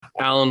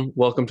Alan,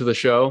 welcome to the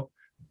show.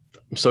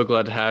 I'm so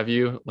glad to have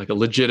you, like a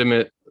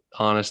legitimate,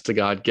 honest to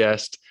God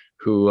guest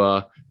who,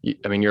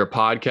 you're a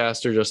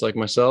podcaster just like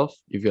myself.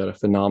 You've got a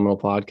phenomenal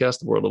podcast,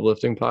 the World of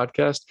Lifting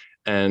podcast.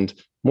 And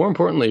more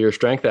importantly, you're a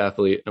strength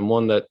athlete and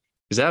one that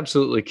is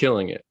absolutely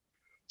killing it.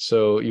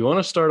 So you want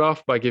to start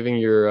off by giving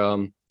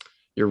your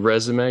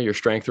resume, your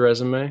strength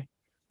resume?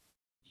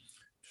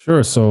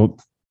 Sure. So,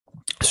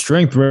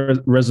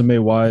 resume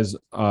wise,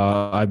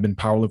 I've been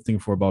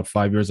powerlifting for about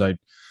 5 years. I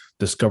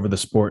discovered the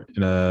sport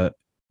in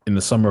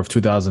the summer of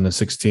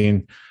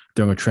 2016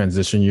 during a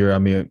transition year. I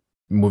mean,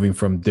 moving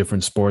from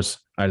different sports,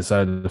 I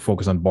decided to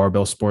focus on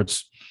barbell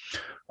sports,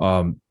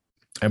 um,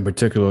 and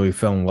particularly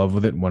fell in love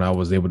with it when I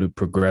was able to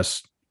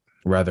progress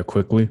rather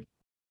quickly.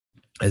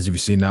 As you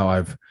see now,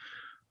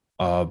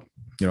 uh,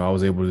 I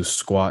was able to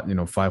squat,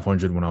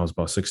 500 when I was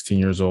about 16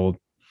 years old.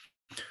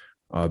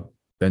 Uh,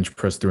 Bench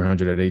press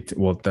 300 at 8.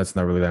 Well, that's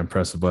not really that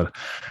impressive, but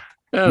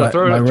Yeah, no,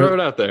 my my throw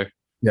it out there.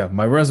 yeah,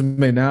 my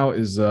resume now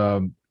is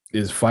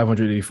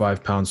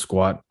 585 pound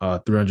squat,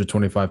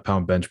 325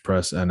 pound bench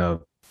press, and a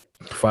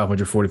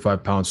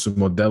 545 pound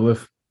sumo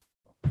deadlift.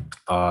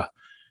 Uh,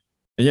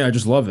 and yeah, I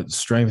just love it.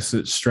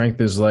 Strength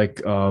is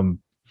like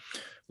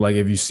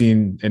if you've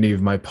seen any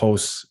of my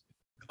posts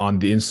on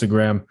the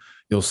Instagram,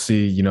 you'll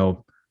see,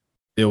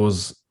 it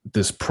was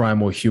this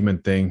primal human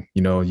thing.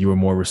 You were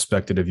more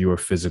respected if you were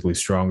physically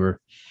stronger.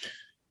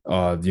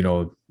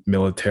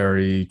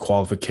 Military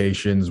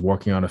qualifications,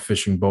 working on a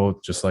fishing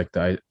boat, just like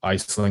the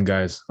Iceland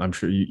guys. I'm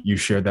sure you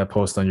shared that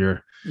post on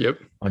your Yep.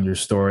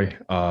 story,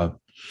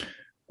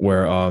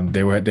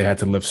 where they had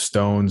to lift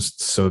stones,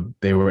 so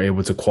they were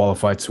able to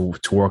qualify to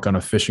work on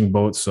a fishing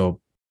boat.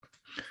 So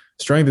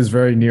strength is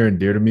very near and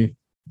dear to me,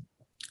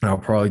 and I'll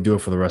probably do it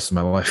for the rest of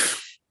my life.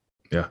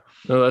 Yeah.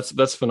 No,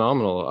 that's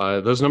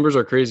phenomenal. Those numbers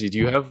are crazy. Do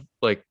you have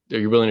are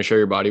you willing to share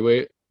your body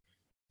weight?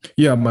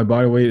 Yeah, my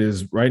body weight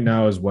is right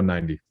now is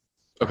 190.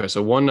 Okay,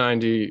 so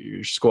 190,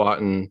 you're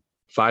squatting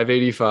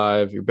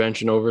 585, you're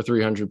benching over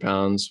 300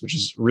 pounds, which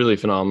is really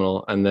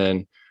phenomenal. And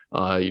then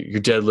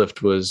your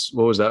deadlift was,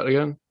 what was that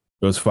again?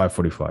 It was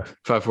 545.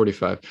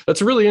 545.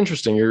 That's really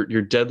interesting. Your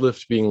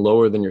deadlift being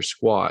lower than your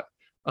squat.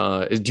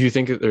 Do you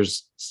think that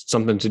there's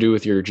something to do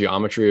with your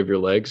geometry of your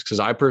legs? Because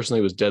I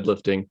personally was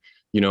deadlifting,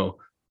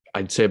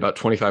 I'd say about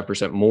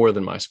 25% more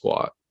than my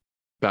squat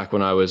back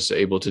when I was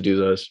able to do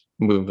those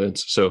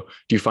movements. So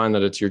do you find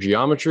that it's your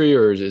geometry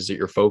or is it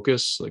your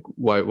focus? Like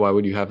why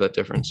would you have that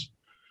difference?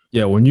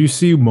 Yeah, when you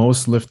see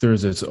most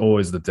lifters, it's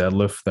always the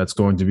deadlift that's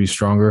going to be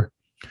stronger,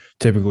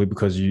 typically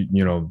because you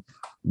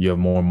have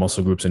more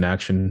muscle groups in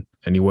action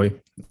anyway.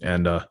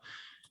 And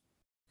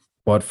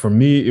but for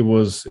me, it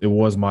was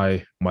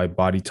my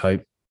body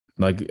type.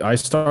 Like I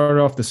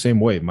started off the same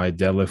way. My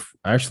deadlift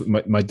actually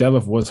my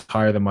deadlift was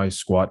higher than my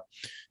squat,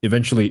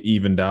 eventually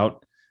evened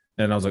out.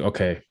 And I was like,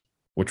 okay,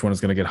 which one is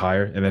going to get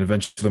higher? And then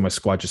eventually my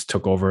squat just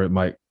took over.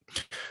 My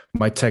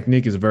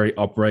technique is very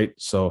upright.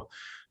 So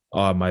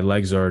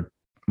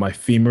my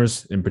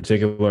femurs in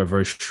particular are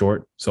very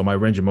short. So my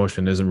range of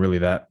motion isn't really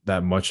that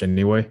much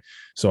anyway.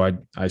 So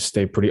I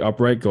stay pretty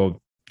upright,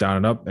 go down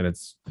and up, and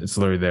it's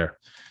literally there.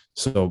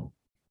 So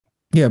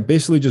yeah,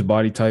 basically just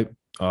body type.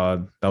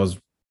 That was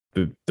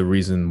the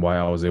reason why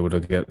I was able to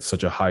get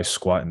such a high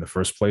squat in the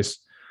first place.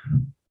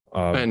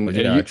 And, But and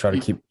yeah, I you try to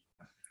keep.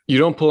 you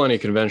don't pull any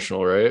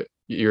conventional, right?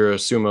 You're a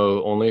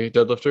sumo only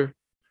deadlifter.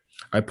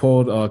 I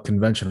pulled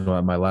conventional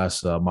at my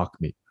last mock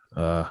meet.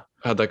 How'd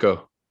that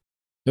go?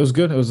 It was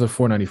good. It was a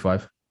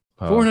 495.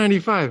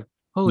 495.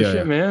 Holy Yeah, shit,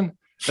 yeah, man.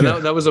 And yeah.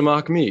 that was a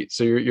mock meet.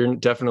 So you're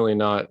definitely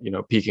not,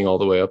 peaking all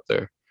the way up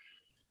there.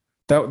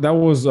 That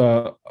was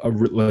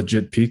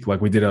legit peak.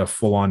 Like we did a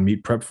full on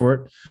meet prep for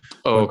it,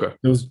 Oh, but okay.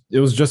 it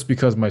was just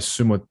because my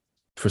sumo,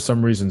 for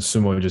some reason,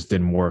 sumo just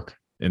didn't work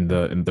during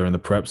the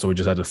prep, so we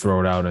just had to throw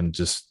it out and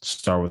just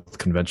start with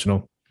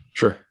conventional.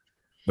 Sure.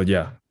 But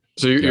yeah,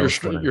 So yeah, it you're was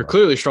you're 495.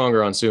 clearly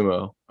stronger on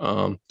sumo.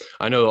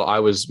 I know I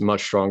was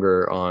much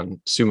stronger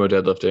on sumo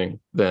deadlifting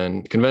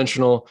than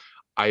conventional.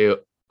 I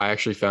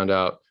actually found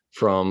out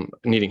from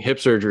needing hip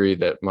surgery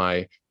that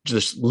my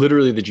just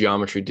literally the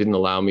geometry didn't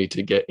allow me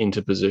to get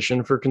into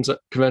position for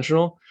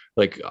conventional.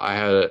 Like I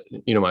had,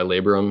 my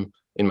labrum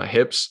in my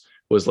hips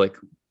was like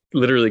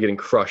literally getting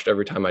crushed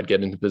every time I'd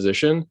get into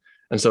position.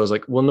 And so I was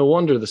like, well, no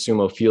wonder the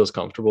sumo feels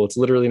comfortable. It's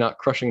literally not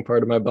crushing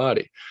part of my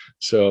body.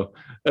 So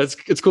it's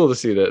cool to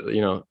see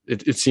that,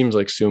 it seems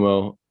like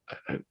sumo.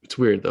 It's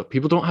weird though.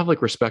 People don't have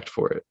like respect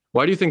for it.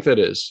 Why do you think that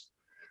is?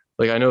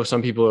 Like I know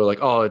some people are like,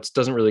 oh, it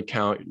doesn't really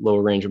count,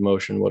 lower range of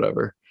motion,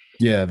 whatever.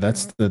 Yeah,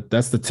 that's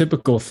the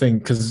typical thing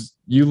because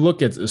you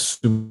look at a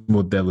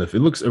sumo deadlift,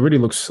 it already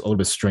looks a little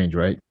bit strange,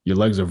 right? Your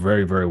legs are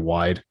very very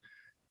wide,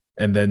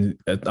 and then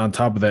on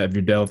top of that, if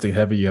you're deadlifting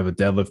heavy, you have a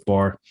deadlift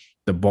bar.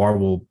 The bar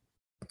will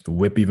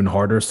whip even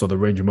harder, so the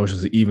range of motion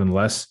is even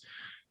less.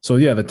 So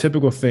yeah, the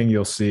typical thing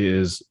you'll see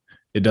is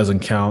it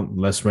doesn't count,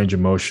 less range of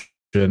motion,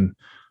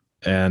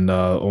 and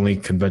only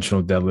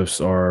conventional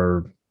deadlifts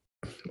are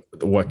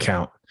what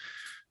count.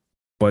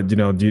 But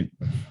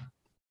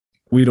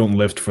we don't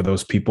lift for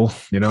those people,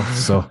 you know.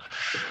 So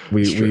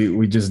we It's true.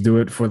 we just do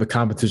it for the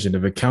competition.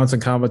 If it counts in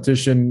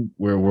competition,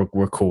 we're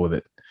cool with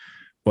it.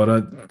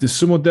 But the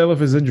sumo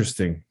deadlift is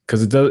interesting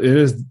because it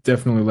is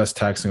definitely less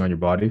taxing on your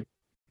body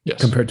Yes.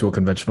 compared to a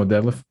conventional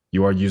deadlift.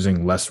 You are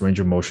using less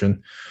range of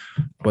motion,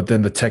 but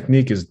then the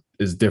technique is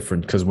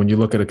different because when you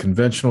look at a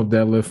conventional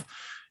deadlift,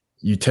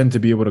 you tend to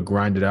be able to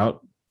grind it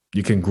out.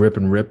 You can grip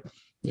and rip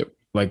Yep.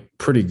 like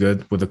pretty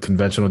good with a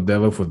conventional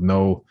deadlift with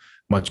no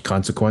much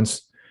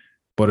consequence.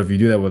 But if you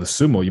do that with a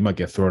sumo, you might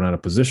get thrown out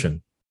of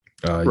position.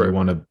 Right.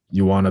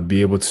 You want to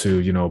be able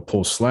to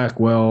pull slack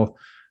well.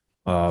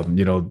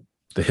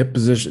 The hip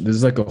position.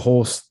 There's like a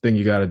whole thing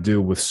you got to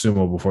do with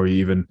sumo before you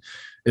even.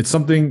 It's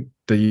something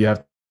that you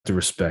have to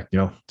respect.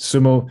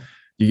 Sumo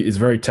is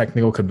very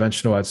technical.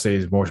 Conventional, I'd say,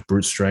 is more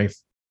brute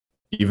strength,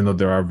 even though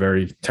there are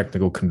very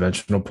technical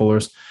conventional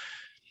pullers.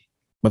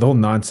 But the whole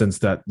nonsense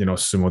that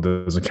sumo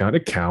doesn't count,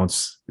 it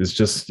counts. It's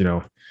just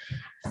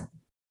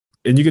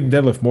and you can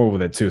deadlift more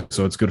with it too,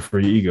 so it's good for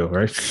your ego,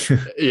 right?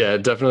 Yeah,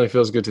 it definitely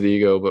feels good to the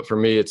ego, but for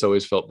me, it's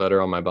always felt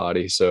better on my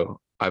body, so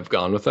I've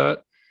gone with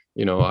that.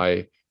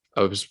 I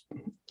was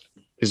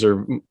these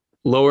are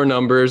lower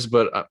numbers,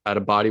 but at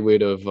a body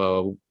weight of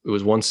it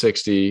was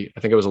 160. I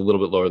think I was a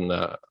little bit lower than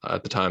that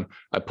at the time.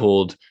 I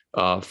pulled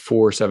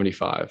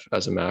 475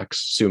 as a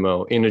max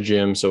sumo in a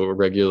gym, so a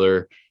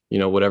regular,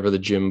 whatever the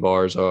gym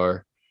bars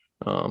are.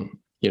 That's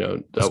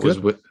That was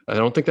good. with. I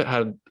don't think that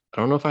had. I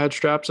don't know if I had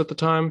straps at the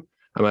time.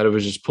 I might have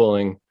was just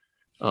pulling,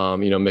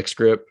 mixed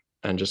grip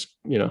and just,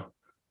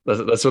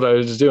 that's what I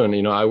was just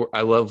doing.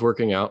 I love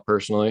working out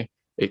personally.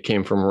 It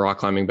came from a rock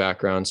climbing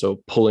background.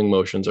 So pulling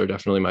motions are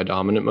definitely my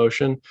dominant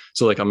motion.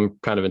 So like, I'm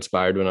kind of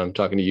inspired when I'm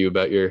talking to you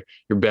about your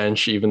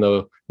bench, even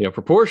though,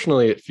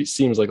 proportionally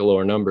seems like a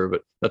lower number,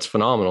 but that's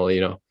phenomenal.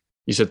 You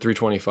said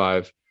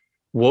 325.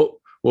 What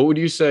would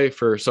you say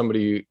for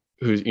somebody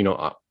who's,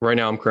 right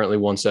now I'm currently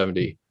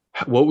 170.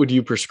 What would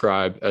you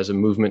prescribe as a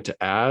movement to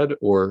add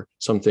or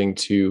something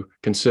to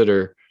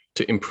consider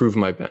to improve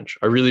my bench?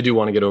 I really do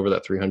want to get over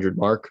that 300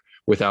 mark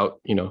without,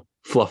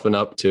 fluffing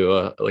up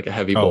to like a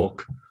heavy Oh,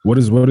 bulk. what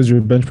is your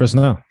bench press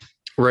now?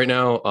 Right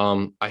now,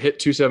 I hit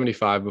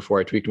 275 before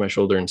I tweaked my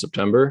shoulder in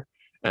September,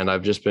 and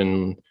I've just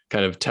been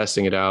kind of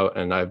testing it out,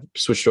 and I've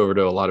switched over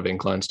to a lot of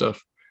incline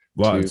stuff.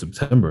 Wow, To it's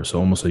September, so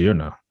almost a year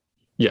now.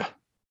 Yeah,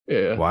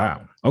 yeah.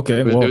 Wow.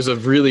 Okay. It Well, was a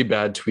really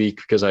bad tweak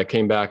because I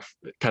came back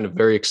kind of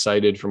very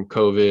excited from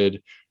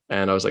COVID,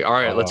 and I was like, all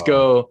right, let's uh,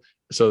 go.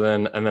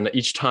 And then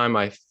each time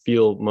I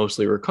feel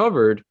mostly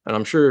recovered, and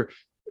I'm sure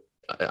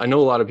I know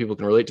a lot of people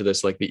can relate to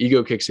this, like the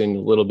ego kicks in a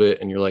little bit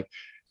and you're like,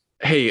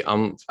 hey,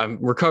 I'm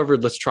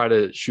recovered. Let's try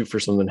to shoot for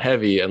something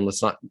heavy and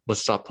let's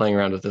stop playing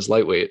around with this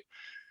lightweight.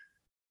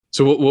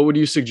 So what would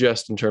you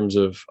suggest in terms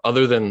of,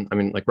 other than, I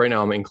mean, like right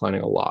now I'm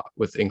inclining a lot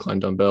with incline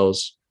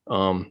dumbbells.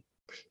 What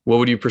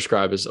would you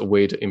prescribe as a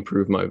way to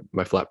improve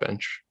my flat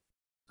bench?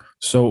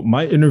 so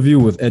my interview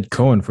with Ed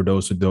Cohen, for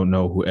those who don't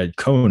know who Ed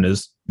Cohen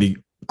is, the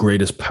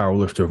greatest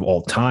powerlifter of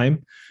all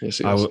time. Yes,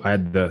 I, yes. I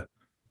had the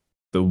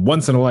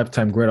once in a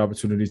lifetime great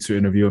opportunity to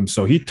interview him.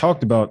 So he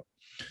talked about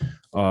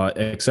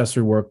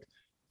accessory work,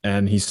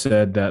 and he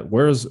said that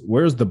where's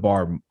the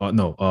bar?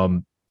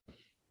 No,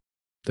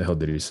 the hell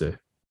did he say?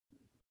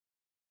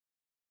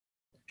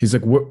 He's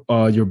like,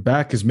 your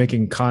back is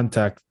making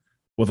contact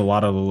with a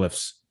lot of the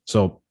lifts.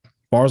 So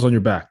bars on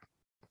your back's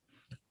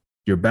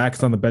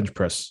on the bench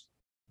press.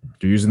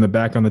 You're using the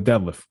back on the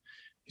deadlift.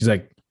 He's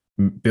like,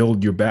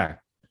 build your back.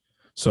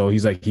 So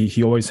he's like,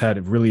 he always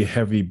had really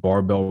heavy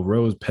barbell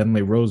rows,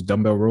 Pendlay rows,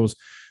 dumbbell rows,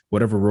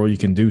 whatever row you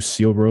can do,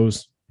 seal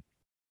rows,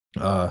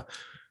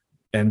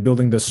 and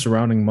building the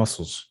surrounding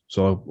muscles.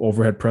 So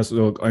overhead press,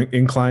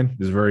 incline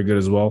is very good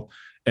as well,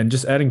 and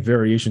just adding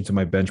variation to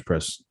my bench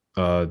press.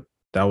 That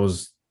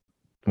was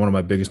one of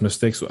my biggest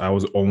mistakes. I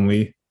was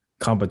only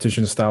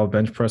competition style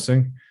bench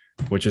pressing,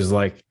 which is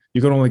like you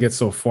can only get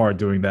so far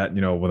doing that,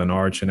 with an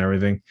arch and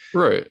everything.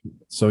 Right.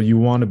 So you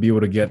want to be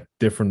able to get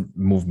different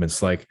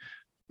movements, like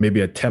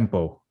maybe a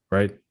tempo,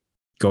 right?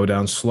 Go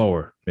down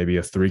slower, maybe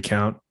a 3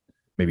 count,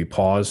 maybe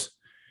pause.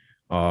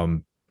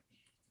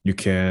 You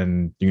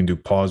can do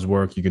pause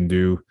work. You can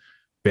do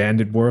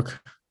banded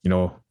work,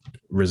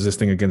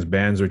 resisting against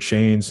bands or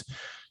chains.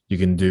 You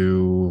can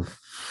do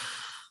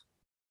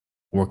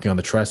working on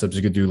the triceps.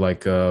 You could do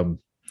like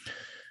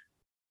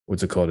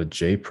what's it called, a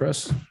J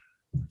press?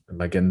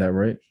 Am I getting that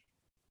right?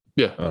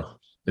 Yeah.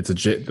 It's a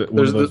J.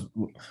 There's the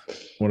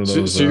One of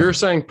so, those. so you're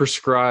saying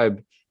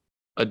prescribe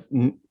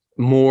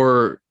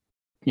more,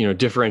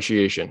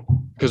 differentiation,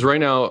 because right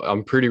now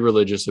I'm pretty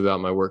religious about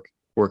my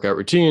workout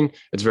routine.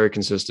 It's very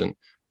consistent.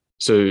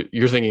 So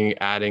you're thinking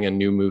adding a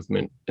new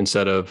movement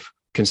instead of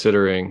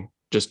considering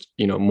just,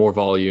 more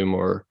volume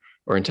or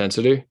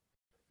intensity.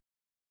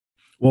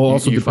 Well, You,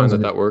 also you find depends that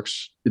on that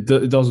works?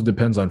 it also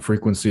depends on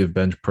frequency of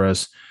bench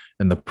press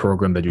and the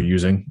program that you're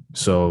using.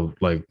 So,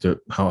 like,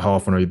 how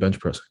often are you bench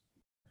pressing?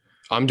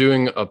 I'm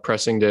doing a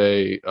pressing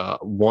day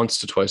once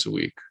to twice a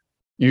week.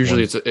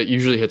 Usually Once. it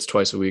usually hits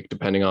twice a week,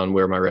 depending on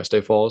where my rest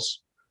day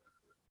falls.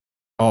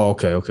 Oh,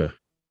 okay, okay.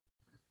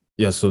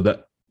 Yeah. So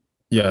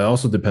Yeah, it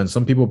also depends.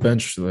 Some people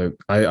bench like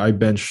I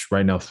bench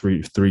right now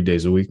three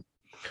days a week.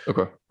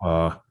 Okay.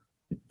 Uh,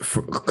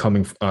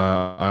 coming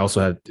I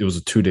also had it was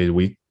a 2 day a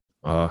week.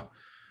 Uh,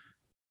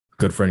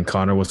 good friend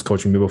Connor was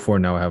coaching me before.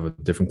 Now I have a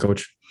different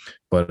coach,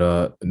 but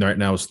right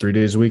now it's 3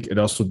 days a week. It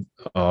also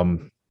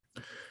um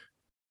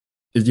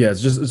yeah,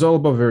 it's all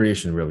about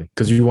variation really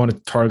because you want to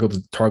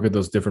target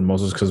those different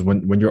muscles because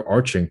when you're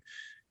arching,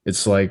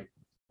 it's like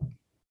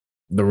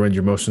the range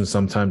of motion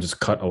sometimes is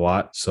cut a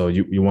lot. So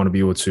you want to be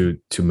able to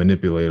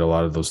manipulate a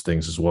lot of those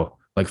things as well.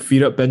 Like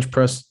feet up bench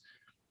press,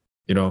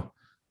 you know,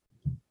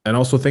 and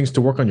also things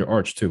to work on your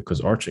arch too,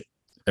 because arching,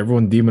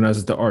 everyone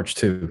demonizes the arch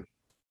too.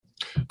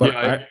 Yeah, But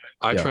I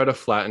I yeah, try to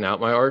flatten out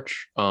my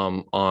arch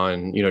on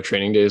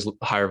training days,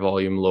 higher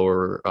volume,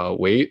 lower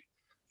weight.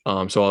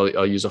 So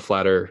I'll use a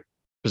flatter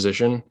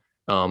position.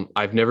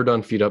 I've never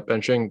done feet up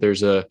benching.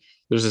 There's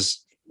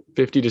this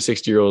 50 to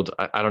 60-year-old.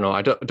 I don't know.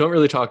 I don't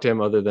really talk to him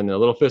other than a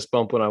little fist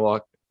bump when I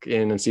walk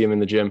in and see him in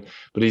the gym.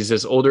 But he's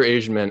this older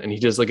Asian man, and he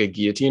does like a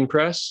guillotine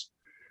press,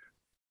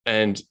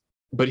 and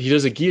but he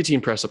does a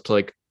guillotine press up to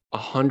like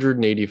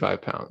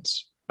 185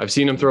 pounds. I've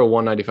seen him throw a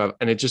 195,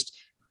 and it just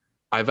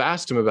I've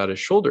asked him about his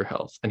shoulder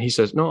health, and he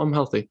says, "No, I'm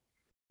healthy,"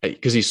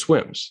 because he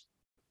swims.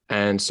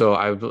 And so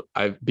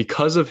I've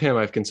because of him,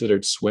 I've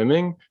considered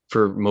swimming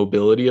for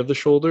mobility of the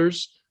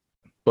shoulders.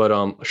 But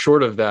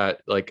short of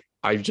that, like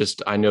I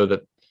know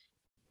that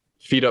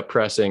feet up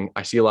pressing,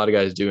 I see a lot of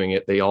guys doing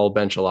it. They all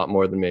bench a lot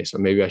more than me, so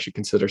maybe I should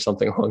consider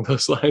something along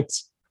those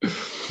lines.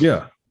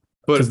 yeah,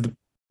 because But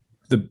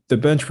the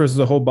bench press is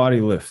a whole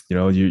body lift. You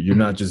know, you're mhm,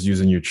 not just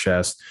using your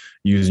chest,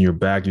 using your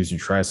back, using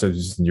your triceps,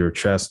 using your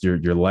chest,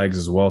 your legs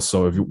as well.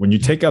 So when you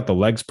take out the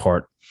legs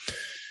part,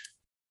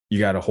 you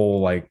got a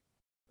whole like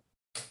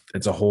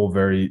it's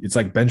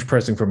like bench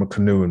pressing from a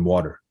canoe in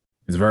water.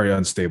 It's very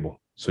unstable.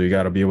 So you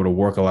got to be able to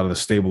work a lot of the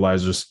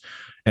stabilizers,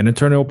 and in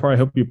turn, it will probably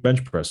help you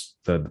bench press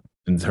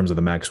in terms of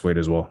the max weight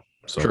as well.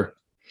 So sure.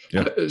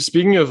 yeah,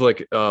 Speaking of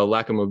like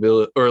lack of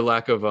mobility or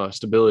lack of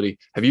stability,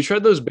 have you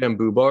tried those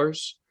bamboo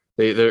bars?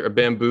 They're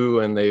bamboo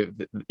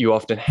and you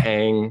often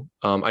hang.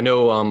 I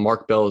know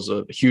Mark Bell is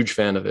a huge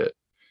fan of it.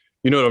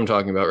 You know what I'm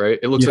talking about, right?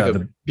 It looks like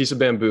yeah, a piece of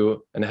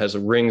bamboo and it has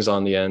rings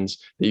on the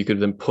ends that you could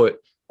then put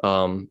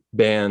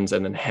bands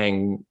and then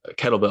hang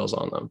kettlebells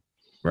on them.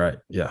 right,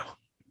 yeah.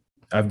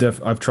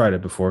 I've tried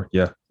it before.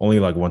 Yeah, only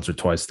like once or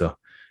twice though.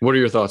 What are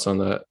your thoughts on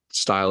that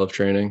style of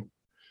training?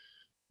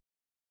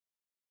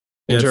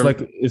 In Yeah, it's terms,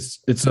 like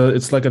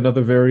it's like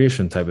another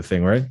variation type of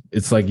thing, right?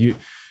 It's like you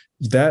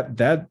that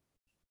that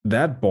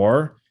that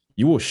bar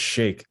you will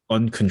shake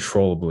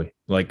uncontrollably,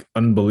 like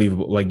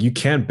unbelievable. Like you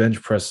can't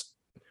bench press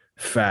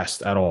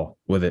fast at all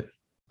with it.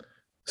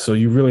 So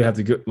you really have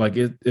to go like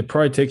it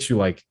probably takes you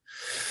like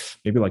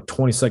maybe like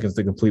 20 seconds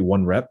to complete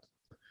one rep,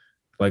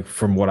 like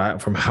from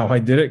how I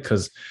did it.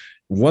 Cause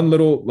one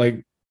little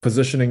like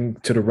positioning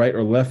to the right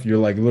or left, you're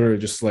like literally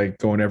just like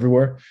going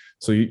everywhere.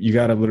 So you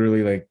gotta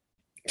literally like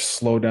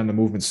slow down the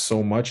movement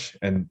so much.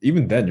 And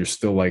even then you're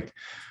still like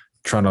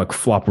trying to like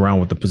flop around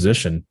with the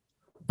position.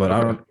 But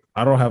okay,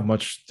 I don't have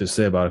much to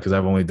say about it because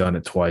I've only done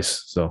it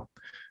twice. So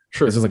this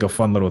sure. is like a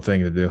fun little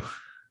thing to do.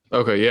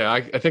 Okay, yeah,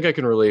 I think I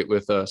can relate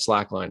with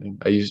slacklining.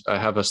 I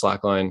have a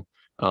slackline.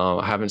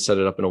 I haven't set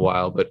it up in a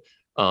while, but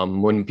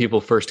when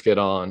people first get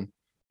on,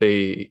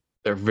 they're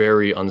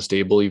very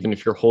unstable. Even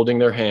if you're holding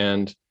their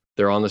hand,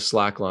 they're on the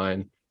slack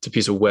line. It's a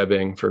piece of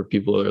webbing for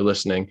people that are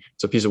listening.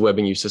 It's a piece of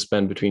webbing you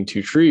suspend between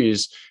two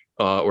trees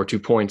or 2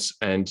 points,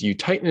 and you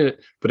tighten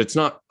it, but it's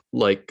not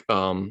like a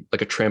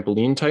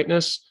trampoline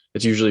tightness.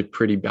 It's usually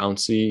pretty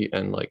bouncy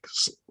and like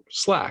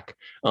slack.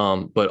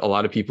 But a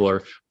lot of people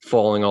are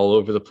falling all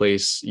over the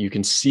place. You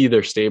can see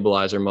their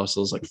stabilizer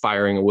muscles like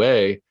firing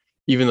away,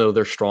 even though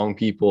they're strong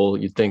people.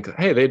 You'd think,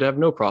 hey, they'd have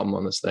no problem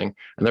on this thing,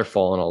 and they're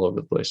falling all over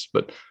the place.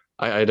 But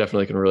I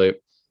definitely can relate.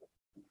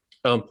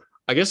 Um,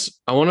 I guess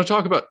I want to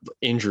talk about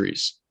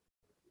injuries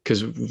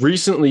because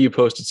recently you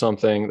posted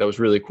something that was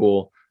really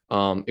cool.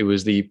 It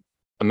was the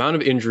amount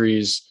of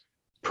injuries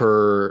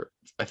per,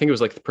 I think it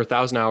was like per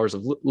 1,000 hours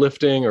of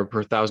lifting or per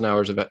 1,000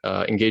 hours of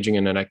engaging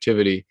in an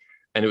activity,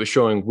 and it was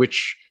showing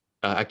which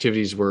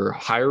activities were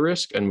higher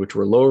risk and which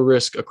were lower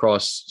risk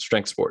across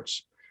strength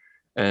sports.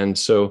 And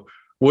so,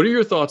 what are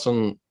your thoughts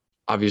on?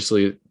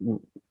 Obviously,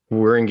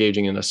 we're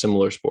engaging in a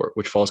similar sport,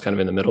 which falls kind of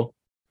in the middle,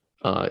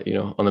 on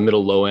the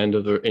middle low end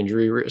of the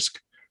injury risk.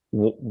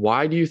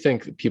 Why do you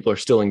think people are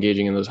still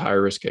engaging in those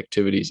higher risk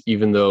activities,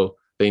 even though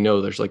they know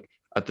there's like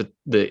at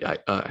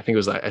I think it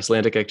was the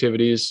Icelandic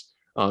activities,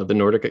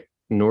 the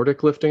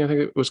Nordic lifting, I think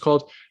it was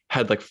called,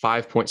 had like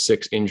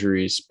 5.6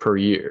 injuries per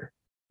year.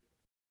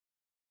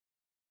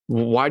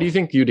 Why do you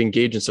think you'd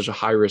engage in such a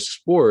high risk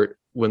sport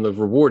when the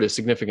reward is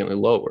significantly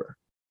lower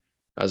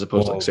as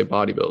opposed to like say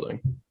Well, bodybuilding?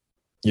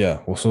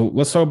 yeah. Well, so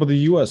let's talk about the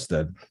US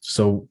then.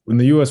 So in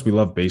the US, we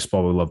love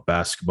baseball, we love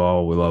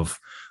basketball, we love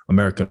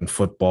American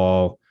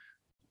football,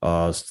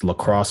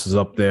 lacrosse is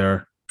up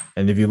there.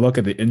 And if you look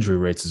at the injury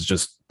rates, it's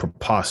just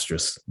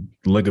preposterous.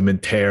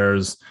 Ligament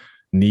tears,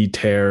 knee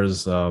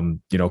tears,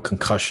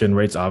 concussion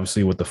rates,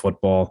 obviously with the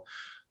football.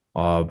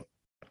 Uh,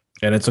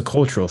 And it's a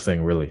cultural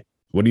thing, really.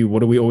 What do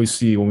we always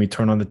see when we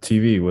turn on the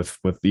TV with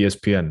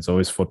ESPN? It's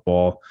always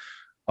football.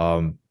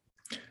 Um,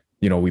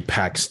 we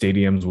pack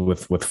stadiums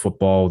with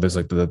football. There's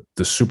like the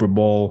Super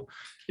Bowl.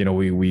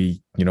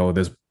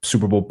 There's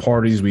Super Bowl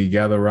parties. We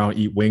gather around,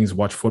 eat wings,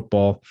 watch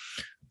football.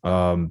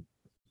 Um,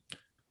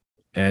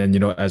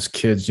 and as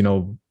kids,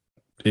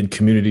 in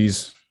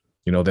communities,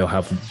 they'll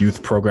have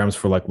youth programs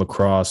for like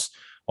lacrosse,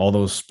 all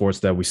those sports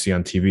that we see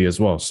on TV as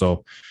well.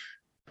 So,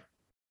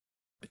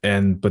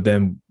 but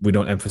then we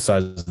don't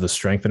emphasize the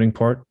strengthening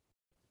part.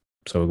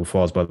 So it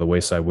falls by the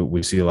wayside.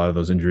 We see a lot of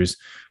those injuries,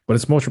 but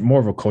it's much more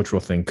of a cultural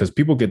thing because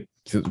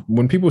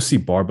when people see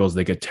barbells,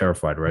 they get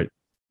terrified, right?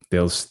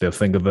 They'll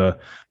think of the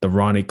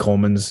Ronnie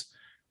Coleman's,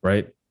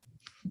 right?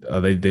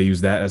 They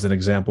use that as an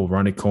example.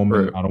 Ronnie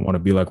Coleman. Right. I don't want to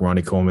be like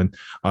Ronnie Coleman.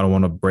 I don't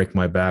want to break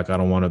my back. I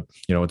don't want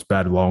to, it's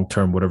bad long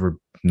term, whatever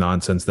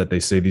nonsense that they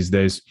say these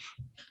days.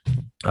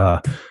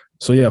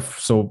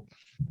 So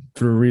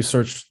through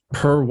research,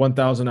 per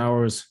 1,000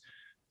 hours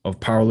of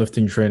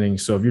powerlifting training.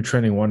 So if you're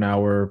training 1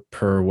 hour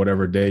per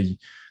whatever day,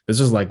 this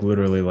is like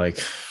literally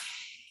like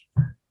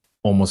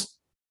almost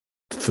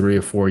 3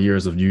 or 4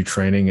 years of you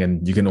training,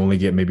 and you can only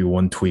get maybe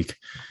one tweak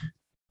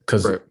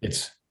because right.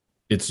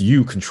 It's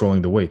you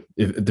controlling the weight.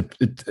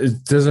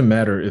 It doesn't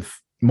matter if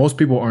most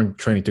people aren't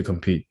training to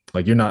compete.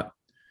 Like you're not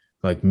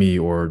like me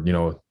or,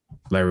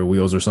 Larry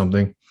Wheels or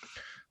something.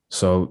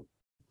 So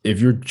if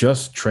you're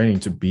just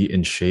training to be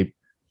in shape,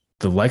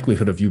 the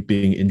likelihood of you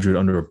being injured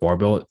under a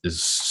barbell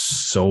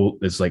is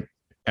like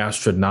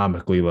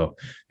astronomically low.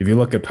 If you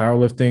look at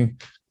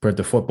powerlifting compared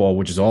to football,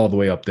 which is all the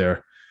way up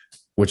there,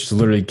 which is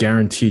literally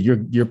guaranteed,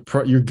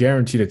 you're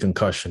guaranteed a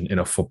concussion in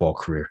a football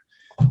career.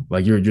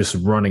 Like you're just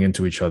running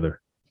into each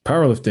other.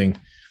 Powerlifting,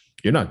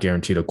 you're not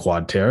guaranteed a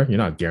quad tear. You're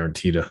not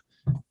guaranteed a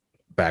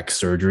back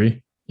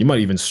surgery. You might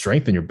even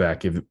strengthen your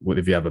back if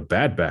you have a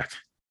bad back.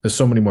 There's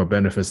so many more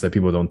benefits that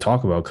people don't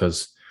talk about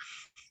because,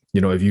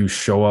 if you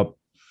show up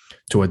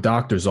to a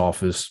doctor's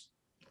office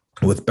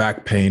with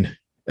back pain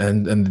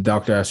and the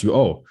doctor asks you,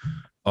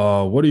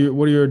 what are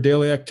your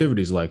daily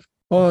activities like?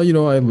 Oh,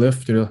 I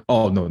lift,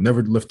 oh no,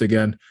 never lift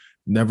again.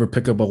 Never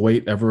pick up a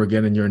weight ever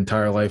again in your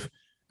entire life.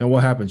 And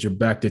what happens? Your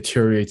back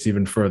deteriorates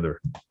even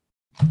further,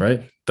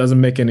 right? Doesn't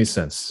make any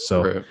sense.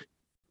 So right.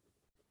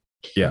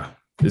 Yeah,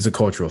 it's a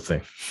cultural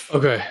thing.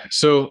 Okay.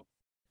 So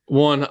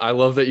one, I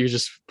love that you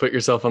just put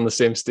yourself on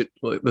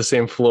the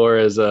same floor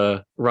as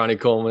Ronnie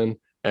Coleman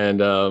and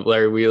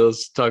Larry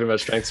Wheels talking about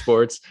strength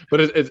sports,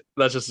 but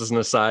that's just as an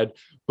aside.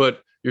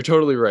 But you're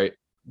totally right.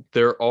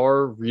 There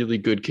are really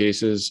good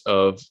cases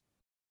of,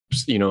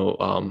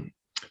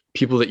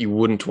 people that you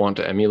wouldn't want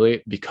to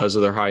emulate because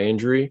of their high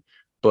injury.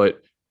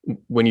 But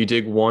when you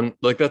dig one,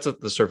 like that's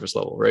at the surface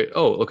level, right?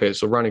 Oh, okay.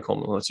 So Ronnie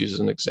Coleman, let's use as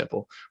an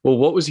example. Well,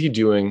 what was he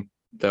doing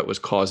that was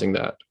causing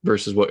that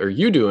versus what are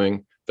you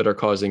doing that are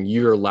causing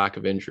your lack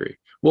of injury?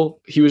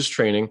 Well, he was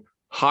training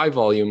high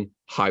volume,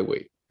 high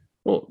weight.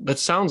 Well, that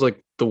sounds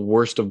like the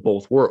worst of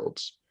both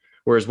worlds.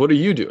 Whereas what are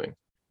you doing?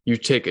 You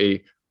take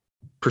a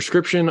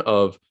prescription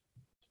of,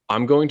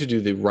 I'm going to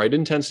do the right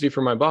intensity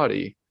for my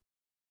body,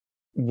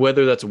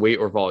 whether that's weight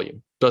or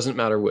volume, doesn't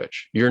matter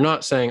which. You're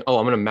not saying,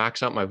 I'm going to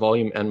max out my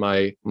volume and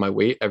my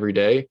weight every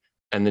day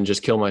and then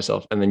just kill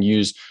myself and then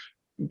use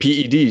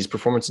PEDs,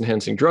 performance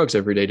enhancing drugs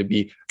every day to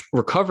be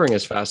recovering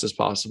as fast as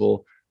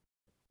possible.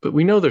 But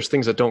we know there's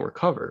things that don't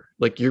recover.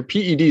 Like your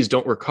PEDs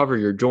don't recover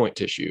your joint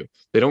tissue.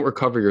 They don't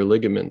recover your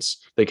ligaments.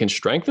 They can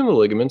strengthen the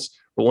ligaments,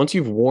 but once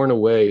you've worn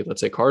away,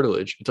 let's say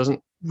cartilage, it doesn't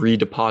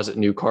redeposit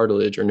new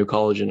cartilage or new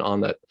collagen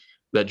on that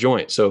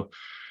joint. So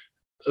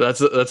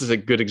that's a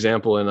good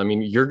example. And I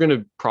mean, you're going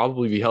to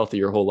probably be healthy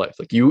your whole life.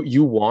 Like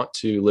you want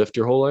to lift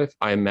your whole life.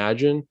 I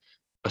imagine,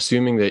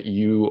 assuming that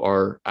you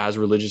are as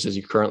religious as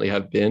you currently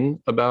have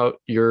been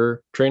about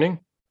your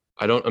training,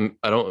 I don't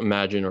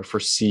imagine or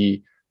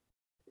foresee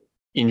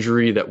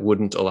injury that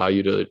wouldn't allow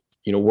you to,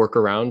 work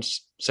around,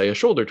 say, a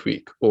shoulder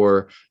tweak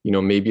or,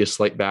 maybe a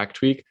slight back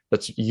tweak.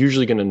 That's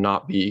usually going to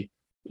not be,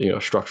 a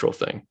structural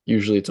thing.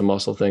 Usually it's a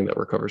muscle thing that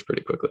recovers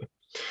pretty quickly.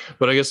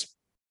 But I guess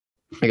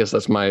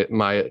that's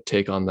my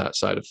take on that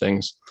side of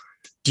things.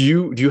 Do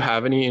you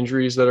have any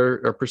injuries that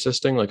are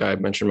persisting? Like I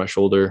mentioned my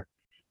shoulder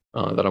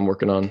that I'm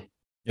working on.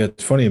 Yeah,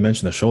 it's funny you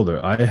mentioned the shoulder.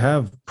 I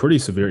have pretty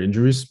severe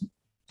injuries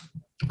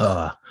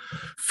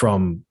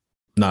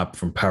not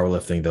from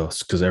powerlifting though,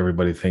 because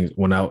everybody thinks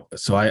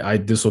I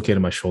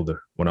dislocated my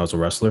shoulder when I was a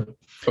wrestler.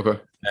 Okay.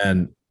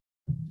 And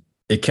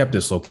it kept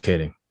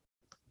dislocating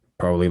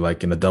probably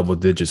like in the double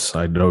digits.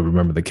 I don't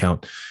remember the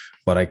count.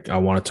 But I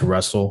wanted to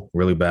wrestle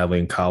really badly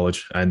in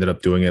college. I ended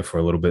up doing it for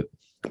a little bit,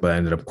 but I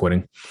ended up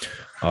quitting.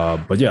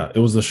 But yeah, it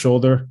was the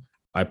shoulder.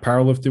 I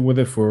powerlifted with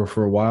it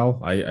for a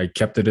while. I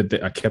kept it,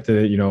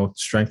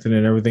 strengthened it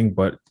and everything,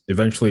 but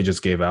eventually it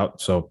just gave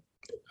out. So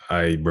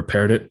I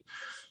repaired it.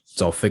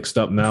 It's all fixed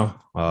up now.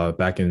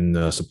 Back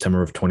in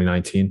September of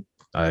 2019,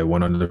 I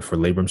went under for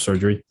labrum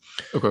surgery.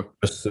 Okay.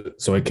 Just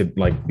so it could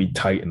like be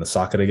tight in the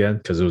socket again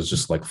because it was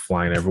just like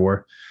flying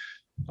everywhere.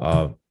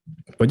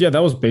 But yeah,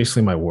 that was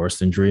basically my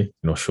worst injury,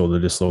 shoulder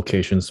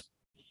dislocations.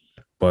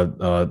 But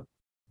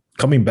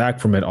coming back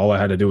from it, all I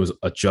had to do was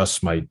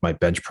adjust my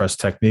bench press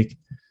technique.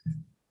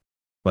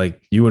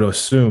 Like you would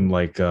assume,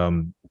 like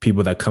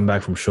people that come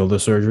back from shoulder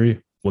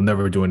surgery will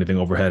never do anything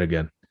overhead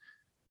again.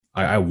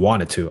 I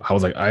wanted to. I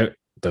was like,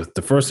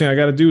 the first thing I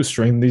got to do is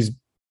strengthen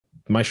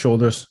my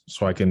shoulders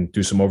so I can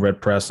do some overhead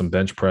press, some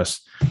bench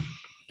press.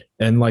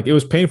 And like it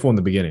was painful in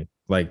the beginning,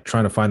 like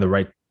trying to find the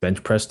right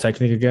bench press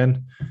technique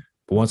again.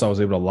 But once I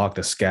was able to lock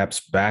the scaps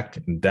back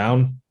and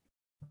down,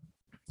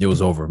 it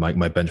was over.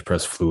 My bench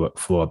press flew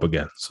up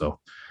again. So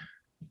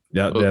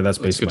yeah, that's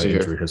basically my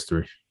injury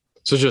history.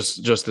 So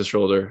just the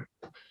shoulder.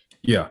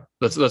 Yeah,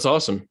 that's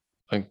awesome.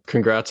 Like,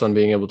 congrats on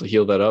being able to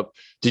heal that up.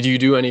 Did you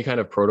do any kind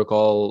of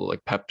protocol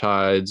like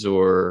peptides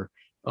or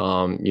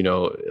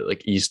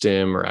like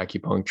e-stim or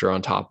acupuncture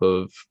on top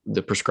of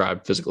the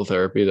prescribed physical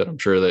therapy that I'm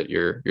sure that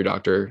your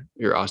doctor,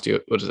 your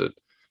what is it?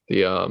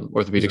 The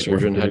orthopedic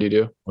surgeon had you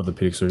do?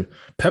 Orthopedic surgeon.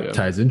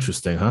 Peptides,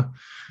 interesting, huh?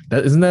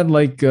 Isn't that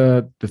like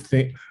the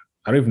thing?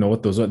 I don't even know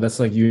what those are. That's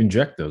like you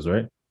inject those,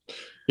 right?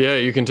 Yeah,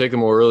 you can take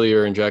them orally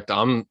or inject.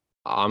 I'm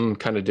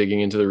kind of digging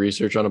into the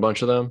research on a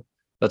bunch of them.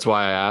 That's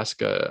why I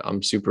ask. I'm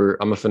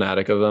a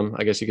fanatic of them,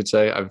 I guess you could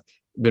say. I've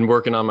been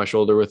working on my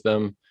shoulder with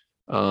them.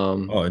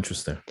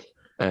 Interesting.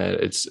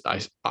 And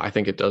I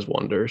think it does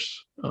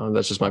wonders.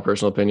 That's just my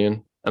personal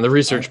opinion, and the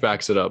research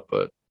backs it up.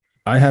 But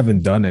I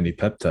haven't done any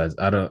peptides.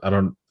 I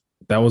don't.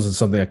 That wasn't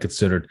something I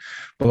considered.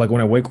 But like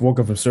when I woke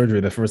up from surgery,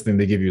 the first thing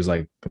they give you is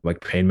like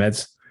pain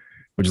meds,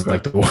 which is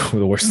like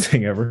the worst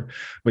thing ever.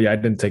 But yeah, I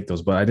didn't take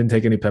those. But I didn't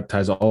take any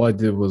peptides. All I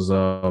did was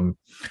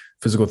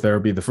physical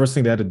therapy. The first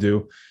thing they had to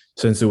do,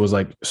 since it was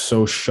like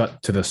so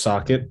shut to the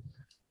socket,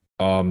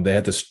 they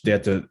had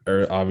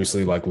to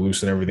obviously like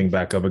loosen everything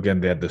back up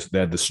again. They had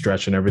to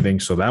stretch and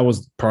everything. So that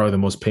was probably the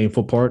most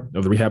painful part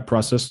of the rehab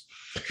process.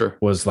 Sure.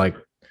 Was like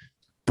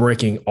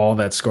breaking all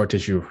that scar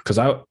tissue, because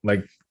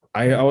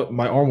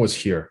my arm was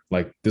here.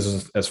 Like this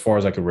is as far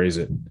as I could raise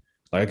it.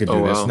 Like I could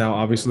do this now,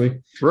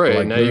 obviously. Right.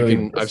 Like, now you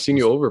can. I've seen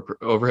you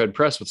overhead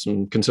press with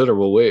some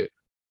considerable weight.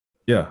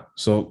 Yeah.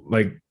 So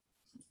like,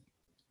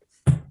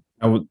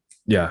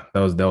 that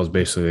was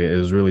basically it. It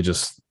was really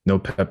just no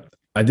pep.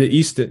 I did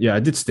I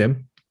did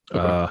stim,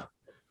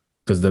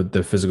 because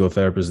the physical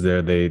therapist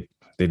there, they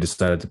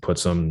decided to put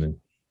some. And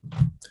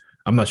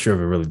I'm not sure if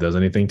it really does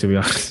anything, to be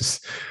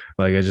honest.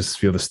 Like I just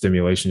feel the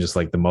stimulation, just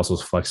like the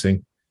muscles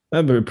flexing.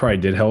 It probably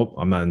did help.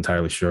 I'm not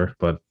entirely sure,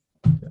 but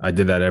I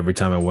did that every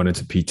time I went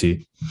into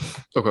PT.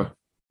 Okay,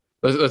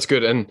 that's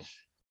good. And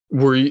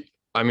were you?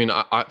 I mean,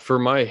 for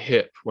my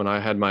hip, when I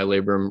had my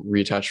labrum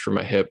reattached for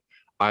my hip,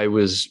 I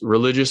was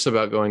religious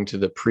about going to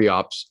the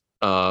pre-ops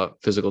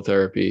physical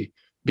therapy,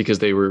 because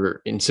they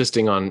were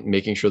insisting on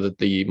making sure that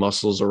the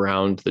muscles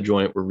around the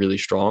joint were really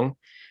strong.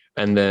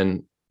 And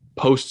then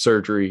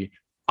post-surgery,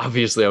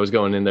 obviously I was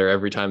going in there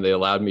every time they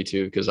allowed me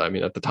to, because I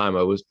mean, at the time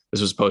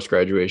this was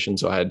post-graduation.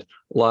 So I had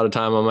a lot of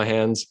time on my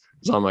hands. I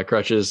was on my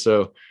crutches.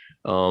 So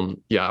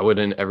I went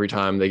in every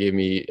time. They gave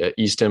me an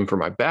e-stim for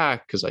my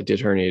back, because I did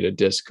herniate a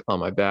disc on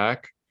my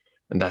back.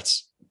 And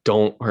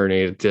don't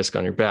herniate a disc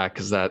on your back,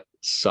 because that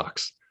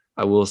sucks.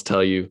 I will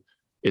tell you,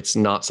 it's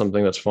not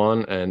something that's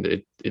fun,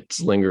 and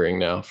it's lingering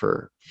now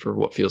for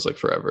what feels like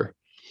forever.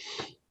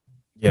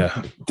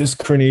 Yeah, disc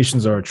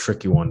herniations are a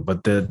tricky one,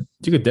 but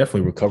you could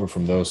definitely recover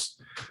from those.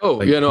 Oh,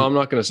 like, no, I'm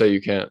not going to say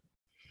you can't.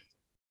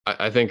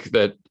 I think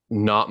that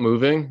not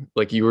moving,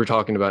 like you were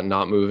talking about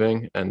not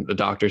moving, and the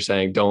doctor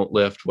saying don't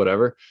lift,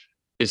 whatever,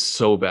 is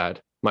so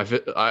bad.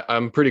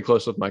 I'm pretty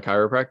close with my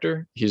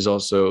chiropractor. He's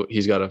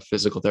got a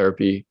physical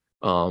therapy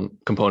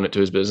component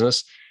to his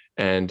business,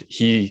 and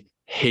he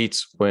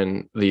hates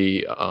when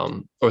the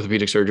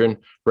orthopedic surgeon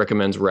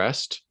recommends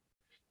rest.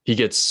 He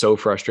gets so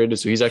frustrated.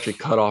 So he's actually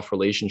cut off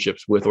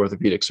relationships with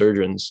orthopedic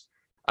surgeons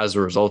as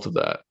a result of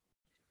that.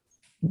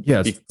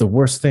 Yeah, it's the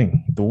worst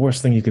thing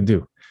you can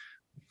do.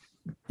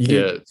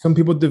 Some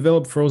people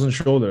develop frozen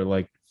shoulder,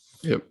 like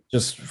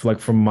just like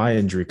from my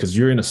injury, because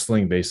you're in a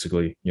sling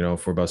basically,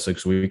 for about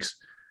 6 weeks.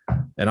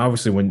 And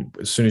obviously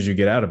as soon as you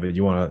get out of it,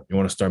 you want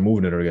to start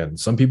moving it again.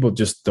 Some people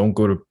just don't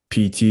go to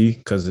PT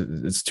because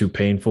it's too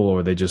painful,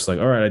 or they just like,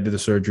 all right, I did the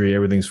surgery,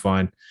 everything's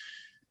fine.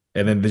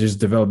 And then they just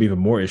develop even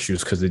more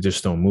issues because they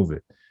just don't move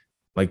it.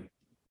 Like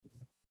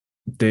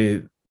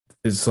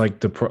it's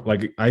like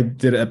like I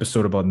did an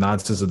episode about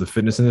nonsense of the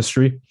fitness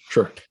industry.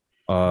 Sure.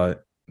 The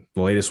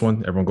latest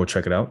one, everyone go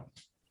check it out.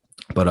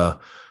 But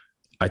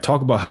I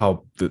talk about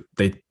how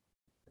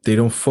they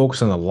don't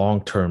focus on the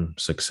long-term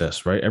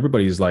success, right?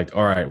 Everybody's like,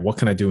 all right, what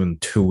can I do in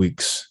 2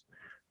 weeks?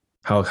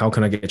 How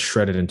can I get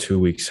shredded in 2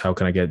 weeks? How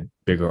can I get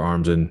bigger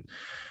arms in,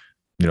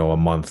 a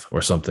month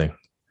or something?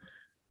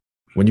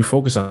 When you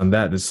focus on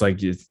that, it's like,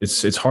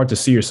 it's hard to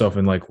see yourself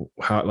in like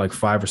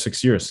 5 or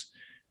 6 years.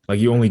 Like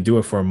you only do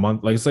it for a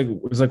month. Like, it's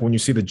like when you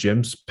see the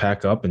gyms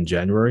pack up in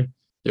January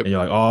and you're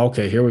like, oh,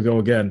 okay, here we go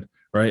again.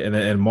 Right. And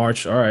then in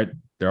March, all right,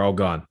 they're all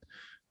gone.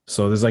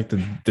 So there's like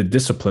the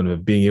discipline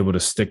of being able to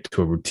stick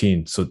to a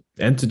routine.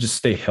 And to just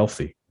stay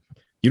healthy.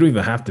 You don't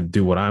even have to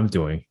do what I'm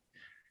doing.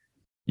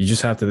 You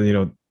just have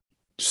to,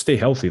 stay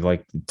healthy.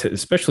 Like,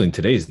 especially in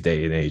today's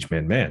day and age,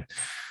 man,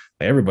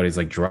 everybody's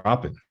like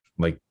dropping.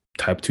 Like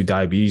type 2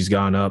 diabetes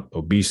gone up,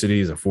 obesity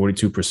is at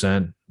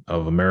 42%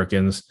 of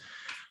Americans.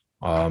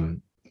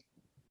 Um,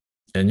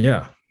 and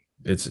yeah,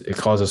 it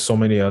causes so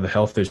many other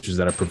health issues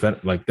that are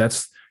prevent like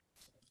that's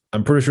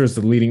I'm pretty sure it's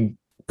the leading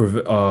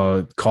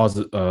preventable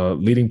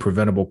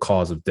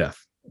cause of death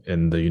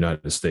in the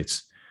United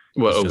States.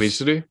 What, It's just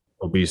obesity?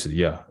 obesity.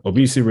 Yeah,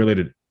 obesity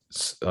related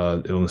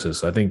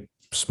illnesses. I think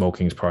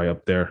smoking's probably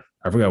up there.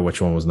 I forgot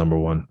which one was number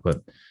one,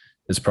 but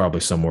it's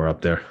probably somewhere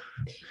up there.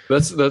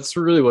 That's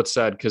really what's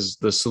sad, because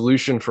the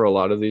solution for a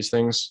lot of these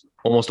things,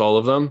 almost all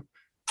of them,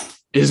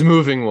 is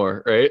moving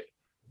more, right?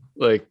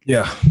 Like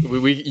Yeah,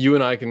 you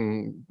and I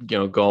can,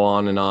 go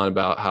on and on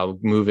about how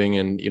moving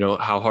and,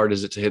 how hard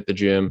is it to hit the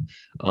gym.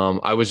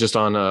 I was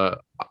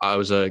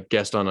a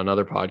guest on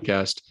another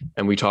podcast,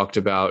 and we talked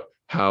about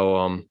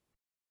how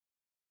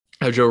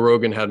Joe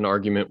Rogan had an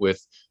argument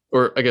with,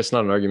 or I guess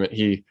not an argument.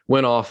 He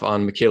went off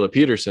on Michaela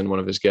Peterson, one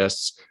of his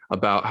guests,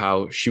 about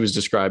how she was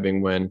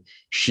describing when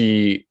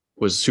she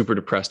was super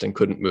depressed and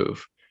couldn't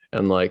move.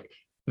 And like,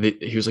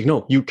 he was like,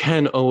 no, you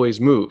can always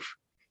move.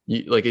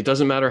 Like, it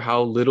doesn't matter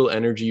how little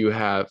energy you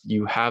have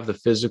the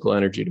physical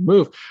energy to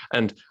move.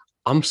 And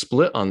I'm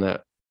split on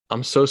that.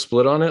 I'm so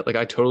split on it. Like,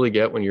 I totally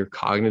get when you're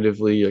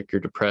cognitively, like,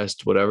 you're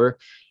depressed, whatever,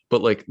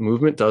 but like,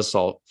 movement does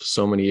solve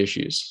so many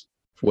issues,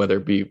 whether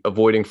it be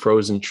avoiding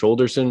frozen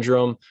shoulder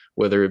syndrome,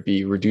 whether it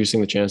be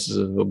reducing the chances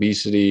of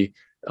obesity,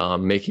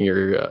 making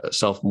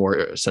yourself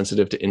more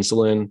sensitive to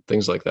insulin,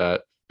 things like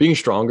that, being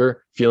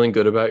stronger, feeling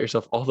good about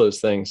yourself, all those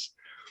things.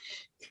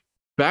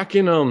 Back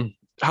in,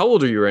 how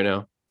old are you right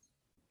now?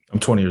 I'm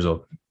 20 years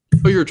old.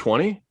 Oh, you're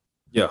 20?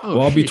 Yeah. Oh,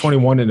 Well, I'll be sheesh.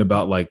 21 in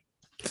about like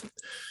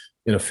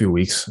in a few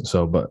weeks.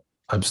 So, but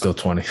I'm still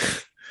 20.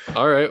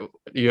 All right.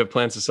 You have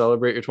plans to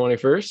celebrate your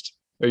 21st?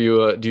 Do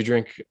you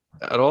drink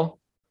at all?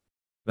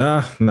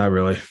 Nah, not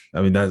really.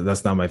 I mean,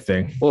 that's not my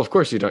thing. Well, of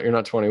course you don't. You're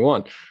not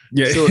 21.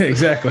 Yeah, So,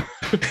 exactly.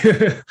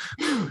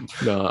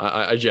 no,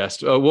 I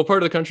jest. What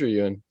part of the country are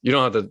you in? You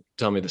don't have to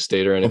tell me the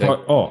state or anything.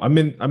 I'm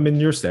in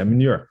your state. I'm in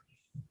New York.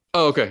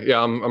 Oh, okay.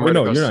 Yeah, I'm Wait, right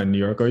no, across. you're not in New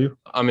York, are you?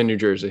 I'm in New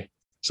Jersey,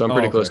 so I'm Oh,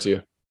 pretty okay. close to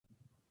you.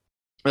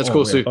 That's Oh,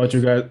 cool. wait,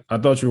 So, I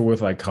thought you were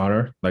with like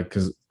Connor, like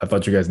because I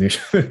thought you guys knew.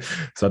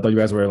 So I thought you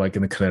guys were like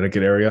in the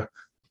Connecticut area.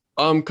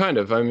 kind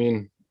of. I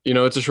mean,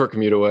 it's a short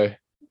commute away.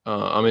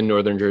 I'm in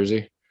northern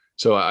Jersey,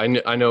 so I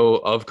know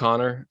of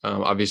Connor.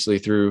 Obviously,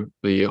 through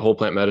the whole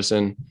plant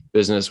medicine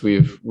business,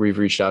 we've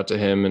reached out to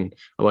him and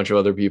a bunch of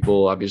other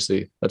people.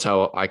 Obviously, that's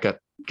how I got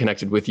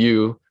connected with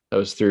you. That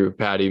was through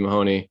Patty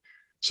Mahoney.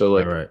 So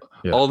like, Right.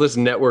 Yeah. all this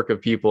network of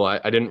people, I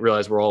didn't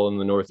realize we're all in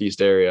the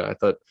Northeast area. I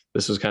thought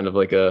this was kind of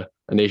like a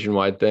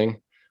nationwide thing.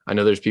 I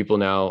know there's people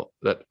now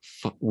that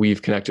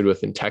we've connected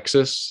with in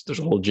Texas. There's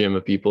a whole gym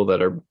of people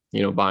that are,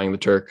 buying the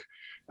Turk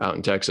out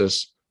in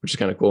Texas, which is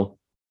kind of cool.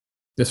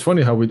 It's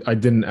funny how I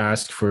didn't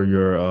ask for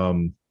your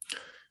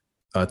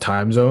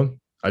time zone.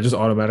 I just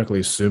automatically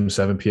assumed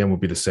 7 p.m.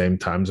 would be the same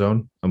time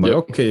zone. I'm like,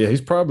 Yep. okay, yeah,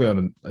 he's probably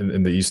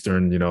in the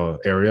Eastern,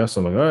 area.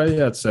 So I'm like, all right,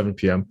 yeah, it's 7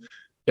 p.m.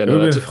 Yeah, It no,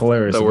 would have that's been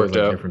hilarious that if it was worked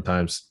like out. different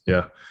times.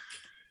 Yeah.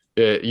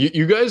 Yeah,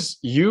 you guys,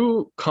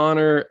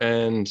 Connor,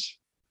 and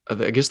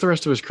I guess the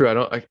rest of his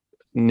crew.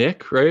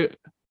 Nick, right?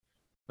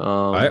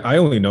 Um, I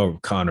only know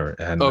Connor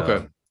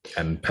okay,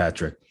 and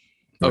Patrick.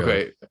 Really.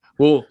 okay.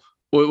 Well,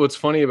 what's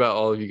funny about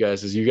all of you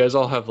guys is you guys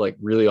all have like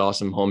really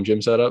awesome home gym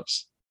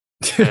setups.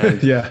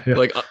 And Yeah, yeah.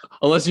 like,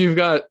 unless you've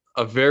got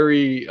a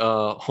very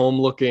home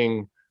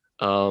looking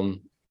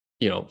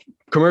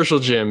commercial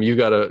gym, you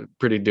got a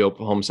pretty dope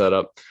home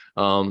setup.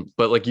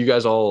 But like, you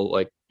guys all,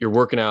 like, you're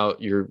working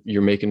out, you're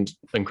making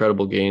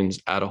incredible gains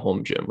at a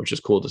home gym, which is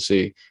cool to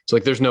see. So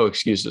like, there's no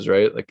excuses,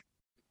 right? Like,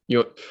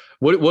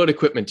 what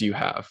equipment do you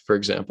have, for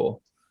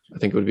example? I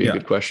think it would be a Yeah.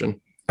 good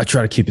question. I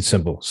try to keep it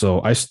simple.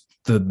 So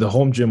the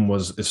home gym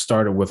it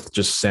started with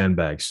just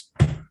sandbags,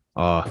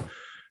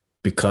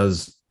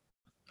 because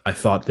I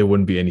thought there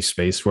wouldn't be any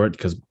space for it.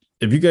 Because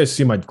if you guys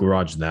see my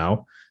garage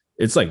now,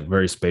 it's like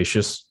very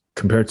spacious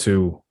compared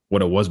to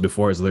what it was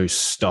before. It's literally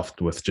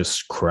stuffed with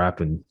just crap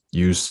and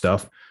used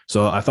stuff.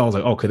 So I thought, I was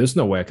like, okay, there's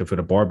no way I could fit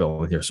a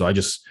barbell in here. So I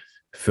just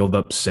filled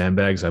up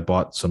sandbags. I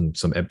bought some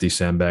empty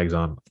sandbags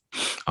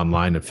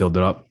online and filled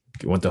it up.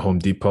 Went to Home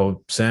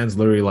Depot. Sand's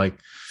literally like,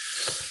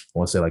 I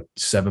want to say like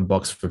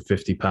 $7 for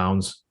 50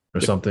 pounds or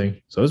Yep.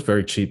 something. So it's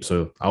very cheap.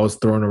 So I was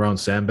throwing around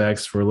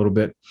sandbags for a little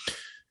bit.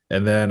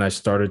 And then I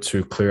started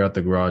to clear out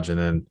the garage. And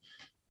then,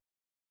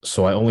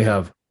 so I only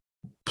have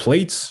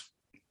plates,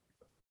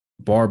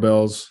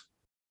 barbells,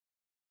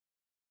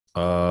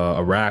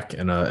 a rack,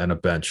 and a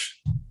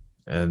bench,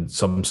 and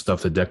some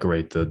stuff to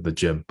decorate the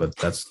gym. But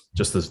that's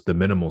just the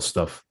minimal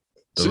stuff.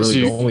 So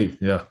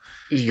Yeah.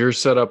 you're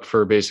set up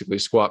for basically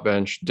squat,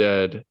 bench,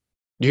 dead.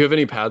 Do you have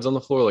any pads on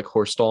the floor, like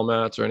horse stall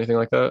mats or anything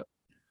like that?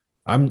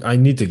 I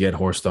need to get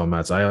horse style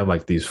mats. I have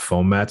like these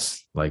foam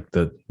mats, like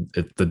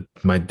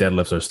my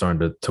deadlifts are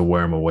starting to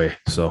wear them away.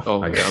 So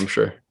Oh, yeah, I'm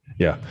sure.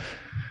 yeah,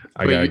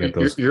 I But gotta get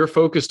those. you're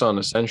focused on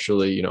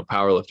essentially,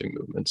 powerlifting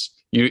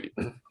movements. Do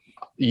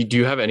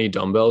you have any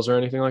dumbbells or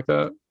anything like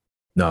that?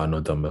 No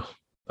dumbbell.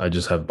 I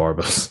just have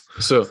barbells.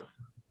 So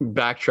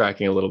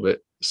backtracking a little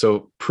bit.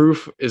 So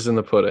proof is in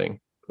the pudding.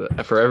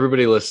 For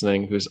everybody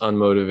listening who's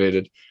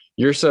unmotivated,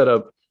 your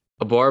setup,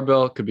 a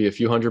barbell could be a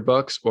few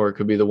 $100, or it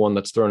could be the one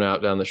that's thrown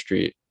out down the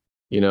street.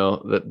 You know,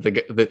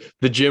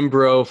 the gym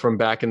bro from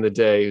back in the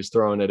day who's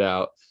throwing it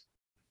out.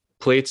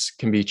 Plates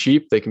can be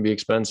cheap, they can be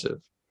expensive.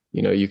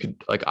 You know, you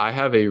could, like, I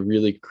have a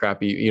really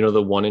crappy, you know,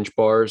 the 1 inch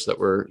bars that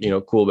were, you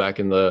know, cool back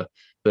in the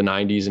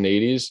 90s and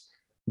 80s.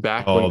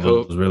 Back when Oh,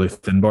 those really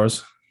thin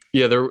bars.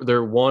 yeah,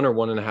 they're 1 or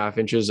 1.5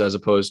 inches as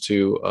opposed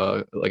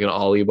to like an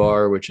ollie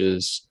bar, which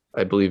is,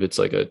 I believe it's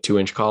like a 2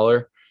 inch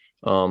collar.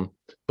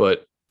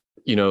 But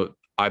you know,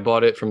 I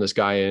bought it from this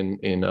guy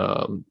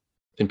in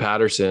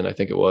Patterson, I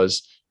think it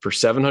was, for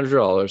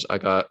 $700. I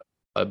got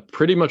a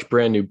pretty much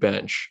brand new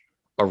bench,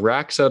 a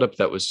rack setup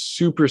that was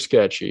super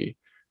sketchy,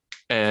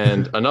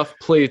 and enough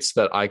plates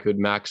that I could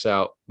max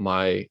out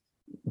my,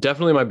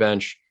 definitely my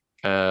bench.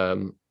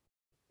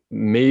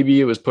 Maybe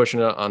it was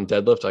pushing it on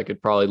deadlift. I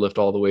could probably lift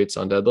all the weights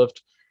on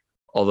deadlift,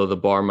 although the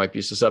bar might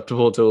be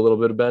susceptible to a little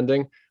bit of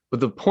bending.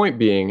 But the point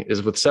being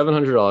is, with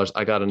 $700,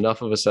 I got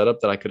enough of a setup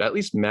that I could at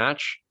least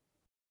match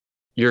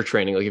your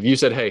training. Like if you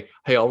said, hey,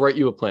 I'll write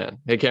you a plan.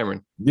 Hey,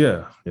 Cameron,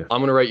 Yeah, yeah, I'm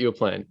going to write you a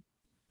plan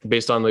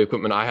based on the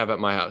equipment I have at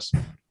my house.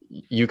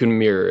 You can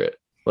mirror it.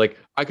 Like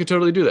I could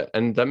totally do that.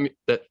 And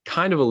that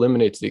kind of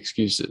eliminates the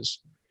excuses.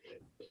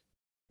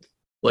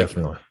 Like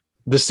definitely.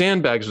 the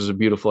sandbags was a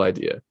beautiful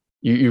idea.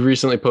 You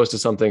recently posted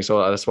something,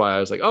 so that's why I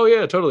was like, oh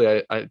yeah,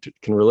 totally, I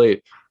can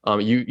relate.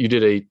 You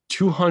did a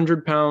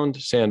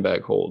 200-pound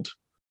sandbag hold,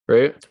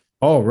 right?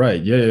 Oh, right.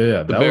 Yeah, yeah,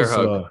 yeah. The bear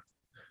hug.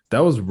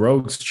 That was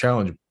Rogue's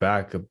challenge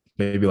back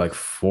maybe like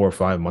 4 or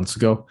 5 months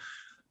ago.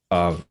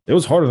 It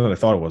was harder than I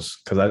thought it was,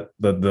 because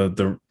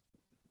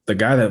the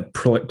guy that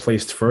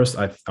placed first,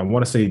 I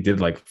want to say he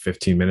did like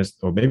 15 minutes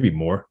or maybe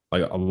more,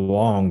 like a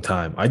long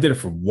time. I did it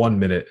for 1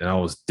 minute and I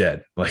was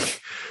dead. Like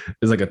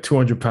it's like a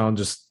 200-pound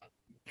just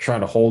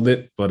trying to hold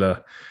it.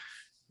 But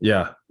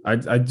yeah,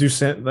 I do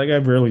like I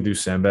rarely do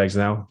sandbags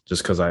now,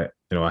 just because I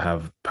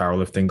have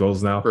powerlifting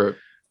goals now. Right.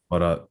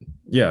 But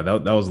yeah,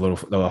 that was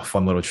a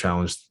fun little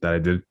challenge that I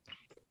did.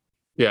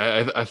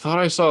 Yeah, I thought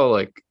I saw,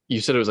 like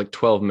you said, it was like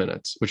 12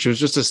 minutes, which was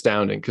just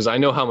astounding because I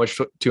know how much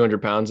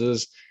 200 pounds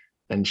is,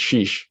 and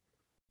sheesh.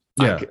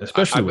 Yeah,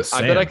 especially with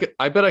sand.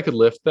 I bet I could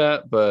lift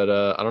that, but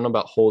I don't know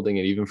about holding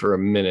it even for a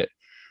minute.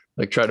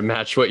 Like try to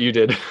match what you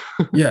did.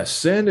 Yeah,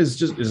 sand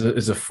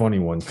is a funny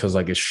one because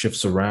like it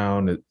shifts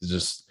around.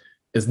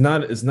 It's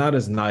not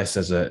as nice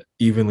as a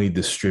evenly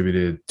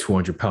distributed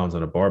 200 pounds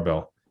on a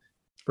barbell.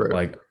 Right.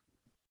 Like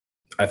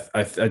I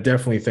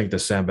definitely think the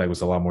sandbag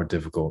was a lot more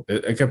difficult.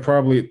 I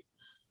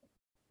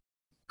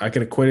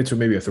could equate it to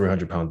maybe a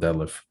 300-pound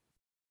deadlift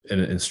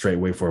in straight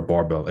weight for a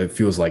barbell. It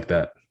feels like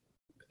that.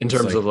 In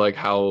terms of like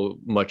how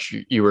much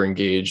you were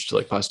engaged,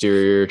 like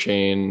posterior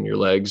chain, your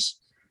legs.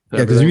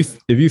 Yeah, because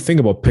if you think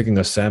about picking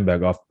a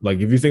sandbag off, like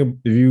if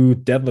you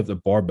deadlift a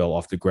barbell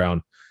off the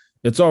ground,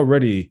 it's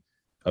already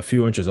a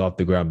few inches off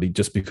the ground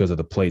just because of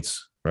the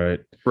plates,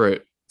 right?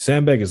 Right.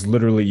 Sandbag is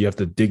literally, you have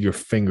to dig your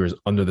fingers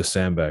under the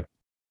sandbag.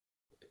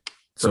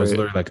 So right. It's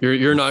literally like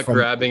you're not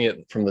grabbing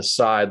it from the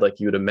side like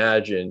you would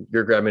imagine.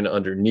 You're grabbing it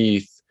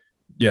underneath.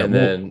 Yeah, and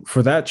then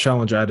for that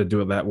challenge, I had to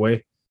do it that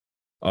way.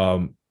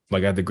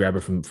 Like I had to grab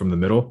it from the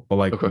middle. But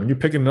like when you're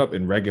picking it up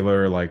in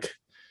regular, like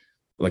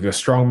a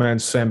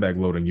strongman sandbag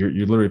loading, you're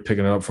literally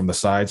picking it up from the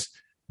sides,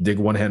 dig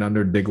one hand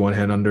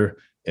under,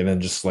 and then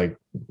just like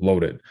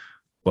load it.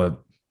 But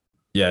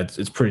yeah,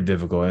 it's pretty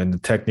difficult, and the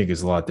technique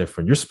is a lot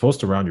different. You're supposed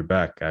to round your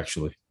back,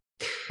 actually.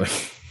 Like,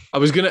 I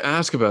was gonna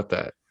ask about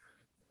that.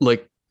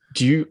 Like,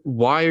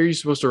 why are you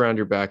supposed to round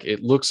your back?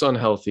 It looks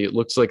unhealthy. It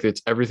looks like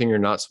it's everything you're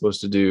not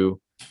supposed to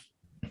do.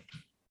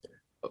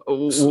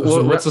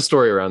 What's the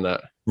story around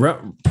that?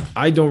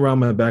 I don't round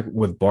my back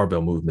with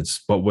barbell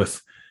movements, but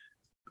with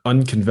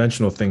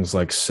unconventional things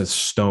like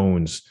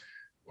stones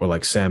or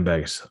like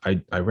sandbags,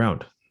 I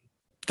round.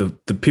 The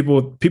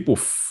people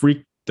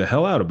freak the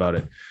hell out about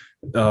it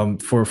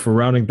for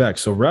rounding back.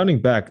 So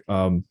rounding back,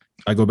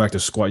 I go back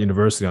to Squat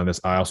University on this.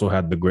 I also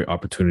had the great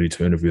opportunity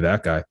to interview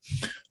that guy,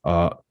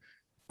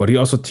 but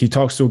he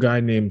talks to a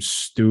guy named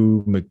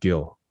Stu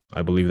McGill.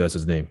 I believe that's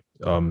his name.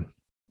 Do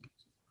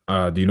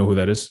you know who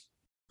that is?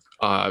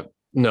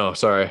 No,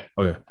 sorry.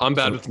 Okay, I'm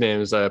bad with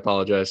names. I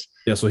apologize.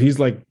 Yeah, so he's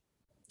like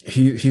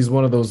he's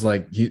one of those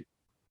like he's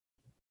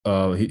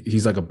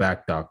like a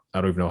back doc.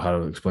 I don't even know how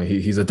to explain.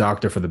 He's a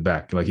doctor for the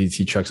back. Like he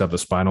checks out the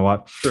spine a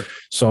lot. Sure.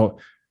 So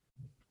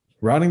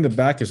rounding the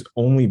back is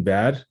only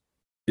bad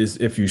is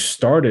if you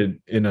started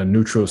in a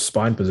neutral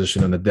spine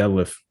position on the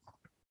deadlift,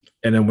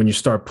 and then when you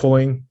start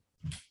pulling,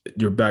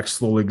 your back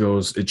slowly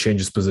it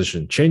changes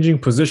position. Changing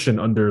position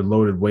under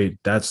loaded weight,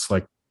 that's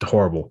like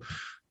horrible.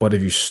 But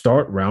if you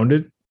start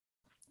rounded,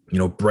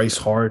 brace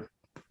hard,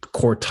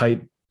 core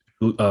tight,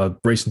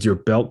 brace into your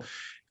belt,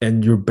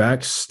 and your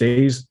back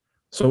stays.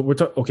 So we're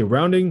talking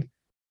rounding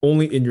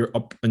only in your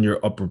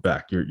upper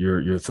back,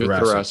 your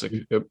thoracic.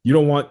 Yep. You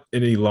don't want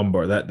any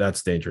lumbar.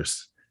 That's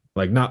dangerous.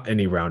 Like not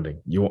any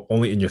rounding. You want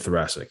only in your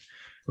thoracic.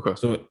 Okay.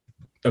 So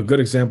a good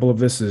example of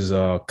this is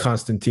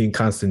Konstantin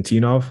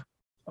Konstantinov,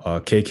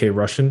 KK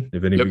Russian.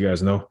 If any of Yep. you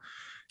guys know,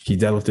 he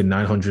deadlifted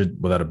 900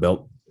 without a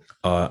belt,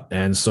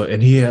 and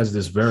he has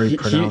this very He's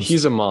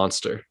pronounced. a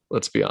monster.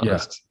 Let's be Yeah,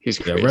 honest. He's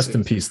yeah. Rest crazy.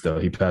 in peace, though.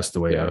 He passed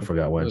away. Yeah, I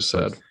forgot it when. was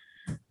But sad.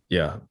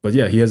 yeah, but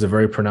yeah, he has a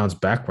very pronounced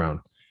background.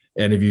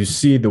 And if you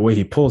see the way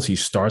he pulls, he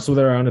starts with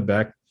a rounded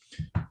back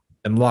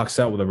and locks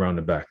out with a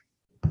rounded back.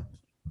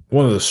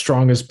 One of the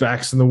strongest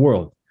backs in the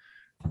world.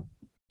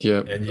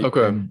 Yeah. And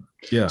Okay.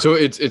 yeah, So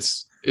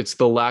it's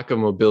the lack of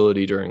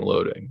mobility during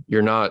loading.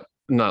 You're not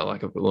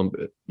lack of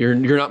limit. You're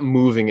not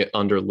moving it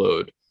under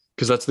load,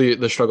 because that's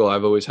the struggle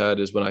I've always had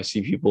is when I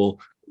see people,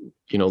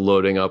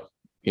 loading up.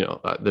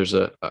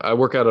 I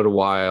work out at a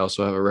Y. I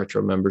also have a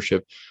retro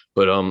membership,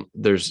 but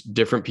there's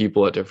different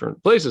people at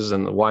different places,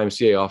 and the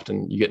YMCA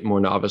often you get more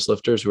novice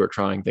lifters who are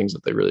trying things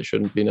that they really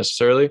shouldn't be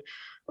necessarily.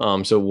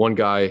 So one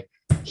guy,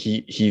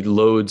 he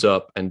loads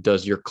up and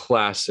does your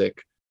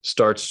classic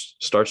starts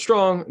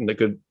strong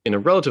in a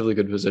relatively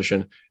good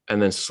position,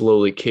 and then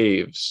slowly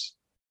caves.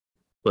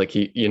 Like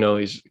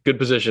he's good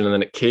position, and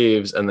then it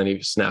caves, and then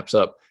he snaps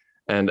up.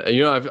 And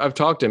I've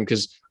talked to him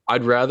because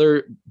I'd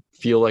rather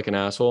feel like an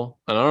asshole,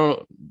 and I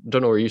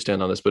don't know where you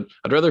stand on this, but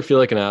I'd rather feel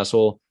like an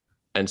asshole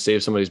and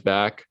save somebody's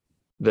back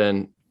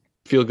than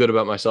feel good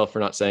about myself for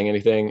not saying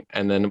anything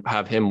and then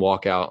have him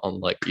walk out on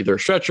like either a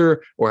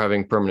stretcher or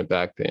having permanent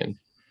back pain.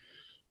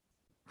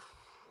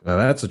 now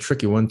that's a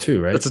tricky one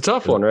too, right? That's a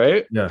tough one,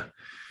 right? Yeah,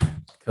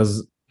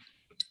 because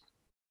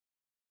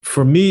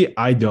for me,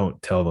 I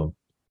don't tell them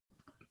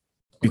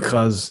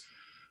because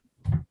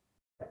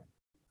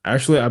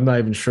actually, I'm not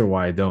even sure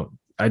why I don't.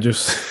 I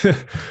just now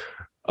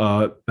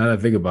that I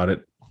think about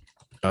it,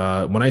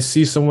 when I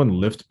see someone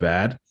lift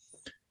bad,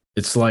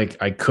 it's like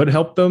I could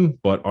help them,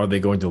 but are they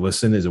going to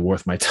listen? Is it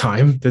worth my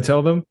time to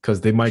tell them?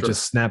 Because they might Sure.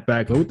 just snap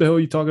back. Like, what the hell are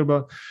you talking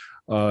about?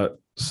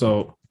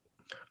 So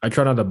I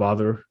try not to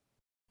bother,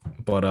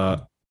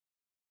 but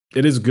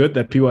it is good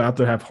that people out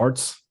there have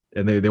hearts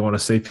and they want to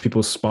save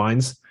people's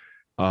spines.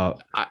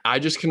 I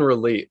just can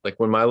relate. Like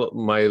when my it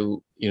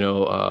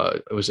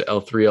was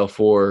L3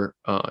 L4.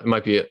 It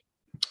might be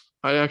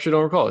I actually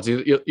don't recall. It's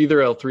either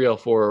L3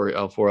 L4 or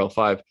L4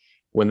 L5.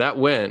 When that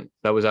went,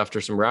 that was after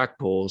some rack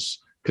pulls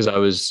because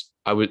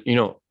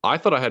I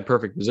thought I had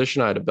perfect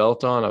position. I had a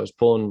belt on. I was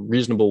pulling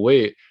reasonable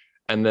weight,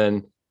 and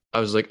then I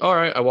was like, all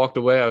right. I walked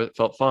away. I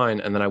felt fine,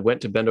 and then I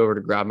went to bend over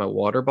to grab my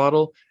water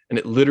bottle, and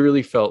it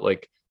literally felt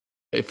like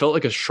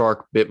a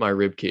shark bit my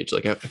rib cage.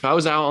 Like if I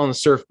was out on the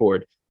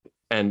surfboard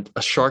and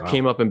a shark Wow.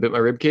 came up and bit my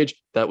rib cage,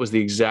 that was the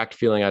exact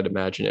feeling I'd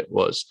imagine it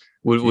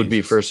would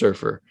be for a Jesus.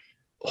 surfer.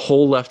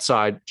 Whole left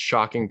side,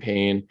 shocking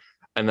pain.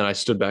 And then I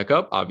stood back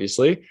up,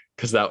 obviously,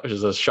 because that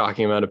was a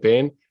shocking amount of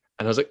pain.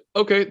 And I was like,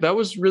 okay, that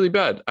was really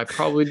bad. I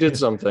probably did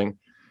something.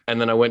 And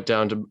then I went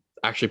down to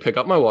actually pick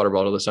up my water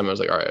bottle this time. I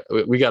was like, all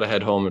right, we got to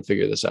head home and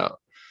figure this out.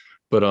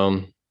 But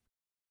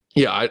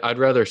yeah, I'd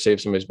rather save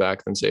somebody's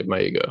back than save my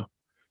ego.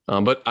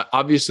 But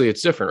obviously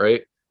it's different,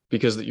 right?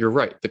 Because you're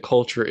right. The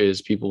culture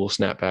is people will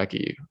snap back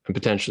at you and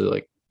potentially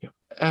like,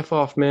 F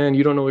off, man.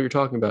 You don't know what you're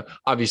talking about.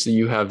 Obviously,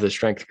 you have the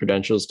strength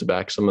credentials to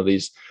back some of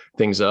these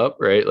things up,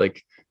 right?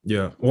 Like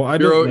Yeah. Well, I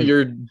don't like.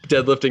 you're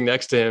deadlifting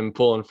next to him,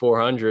 pulling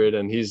 400,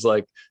 and he's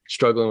like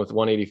struggling with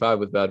 185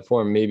 with bad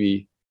form.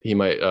 Maybe he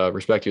might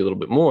respect you a little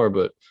bit more,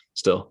 but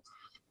still.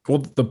 Well,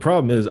 the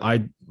problem is,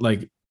 I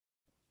like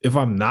if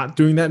I'm not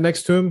doing that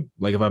next to him,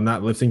 like if I'm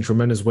not lifting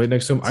tremendous weight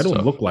next to him, I It's don't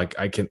tough. look like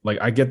I can. Like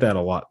I get that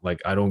a lot.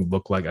 Like I don't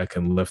look like I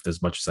can lift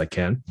as much as I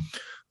can.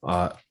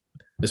 Uh,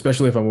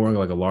 Especially if I'm wearing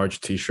like a large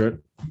t-shirt.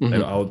 Like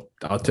Mhm.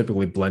 I'll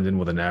typically blend in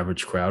with an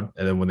average crowd,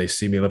 and then when they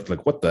see me lift,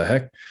 like what the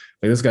heck?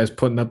 Like this guy's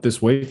putting up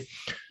this weight.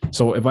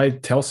 So if I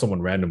tell someone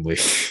randomly,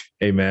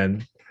 "Hey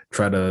man,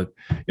 try to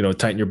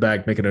tighten your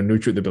back, make it a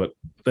neutral," they'll be like,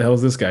 "What the hell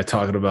is this guy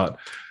talking about?"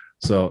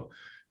 So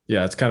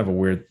yeah, it's kind of a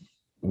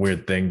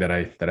weird thing that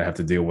I have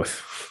to deal with.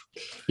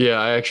 Yeah,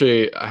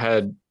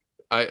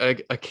 I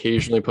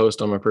occasionally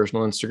post on my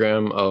personal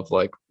Instagram of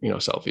like,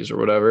 selfies or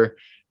whatever.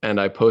 And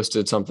I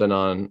posted something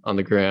on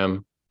the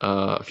gram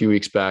a few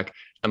weeks back,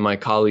 and my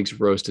colleagues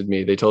roasted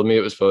me. They told me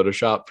it was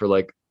Photoshop for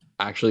like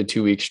actually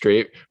 2 weeks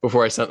straight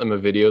before I sent them a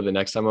video the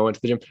next time I went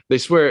to the gym. They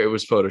swear it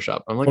was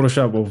Photoshop. I'm like,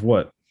 Photoshop of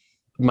what?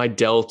 my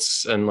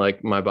delts and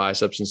like my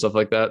biceps and stuff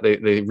like that.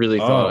 They really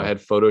thought I Oh, had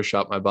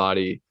Photoshopped my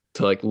body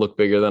to like look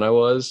bigger than I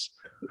was.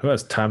 who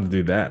has time to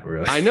do that?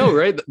 Really? I know,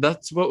 right?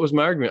 That's what was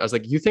my argument. I was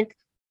like, you think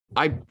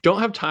I don't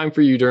have time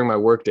for you during my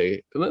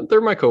workday? They're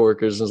my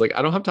coworkers. And it's like,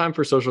 I don't have time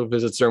for social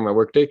visits during my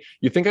workday.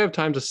 You think I have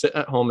time to sit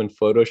at home and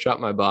Photoshop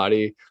my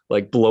body,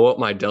 like blow up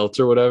my delts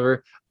or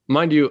whatever?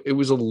 Mind you, it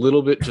was a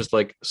little bit just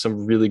like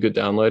some really good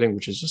downlighting,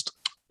 which is just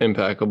We're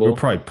impeccable.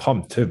 probably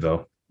pumped too,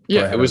 though.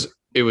 Yeah, Probably it had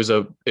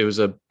was it was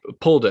a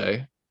pull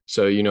day.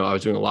 So, I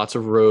was doing lots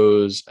of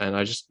rows, and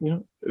I just,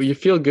 you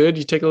feel good.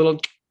 You take a little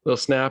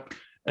snap,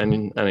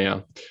 and yeah.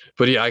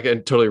 But yeah, I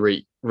can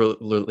totally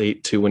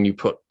relate to when you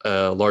put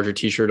a larger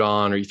t-shirt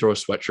on, or you throw a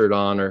sweatshirt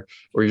on, or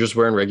you're just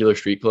wearing regular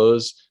street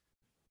clothes.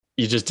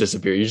 you just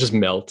disappear. You just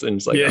melt, and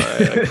it's like, all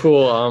right, Yeah.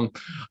 cool.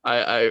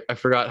 I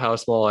forgot how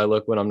small I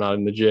look when I'm not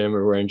in the gym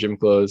or wearing gym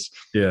clothes.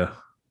 Yeah.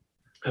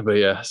 But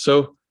yeah,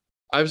 so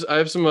I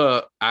have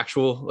some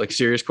actual like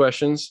serious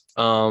questions.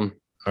 All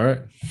right.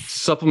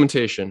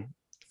 Supplementation.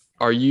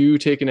 Are you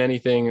taking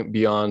anything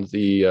beyond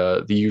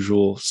the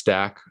usual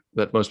stack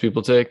that most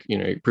people take? You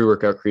know,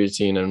 pre-workout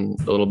creatine and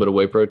a little bit of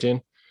whey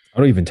protein. I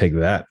don't even take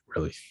that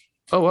really.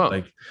 Oh wow.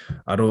 Like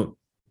I don't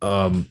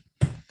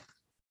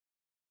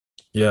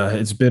yeah,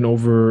 it's been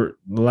over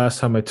the last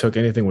time I took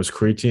anything was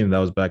creatine.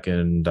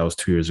 That was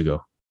 2 years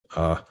ago.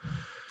 Uh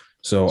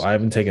so I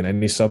haven't taken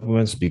any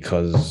supplements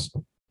because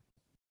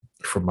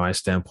from my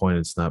standpoint,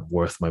 it's not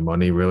worth my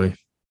money really.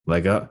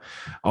 Like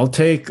I'll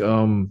take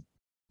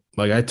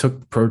like I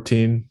took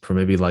protein for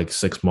maybe like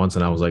 6 months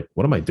and I was like,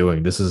 what am I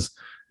doing? This is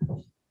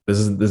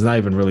not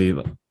even really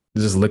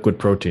this is liquid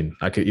protein.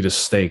 I could eat a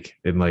steak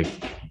and like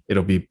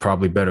it'll be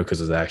probably better because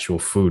it's actual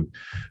food.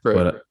 Right.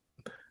 But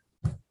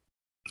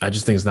I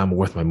just think it's not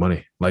worth my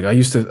money. Like I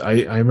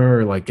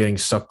remember like getting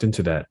sucked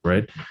into that,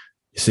 right?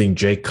 Seeing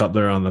Jay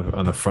Cutler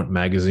on the front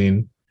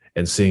magazine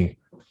and seeing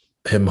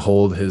him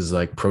hold his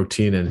like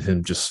protein and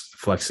him just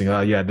flexing,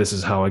 oh yeah, this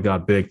is how I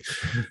got big.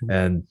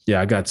 And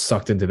yeah, I got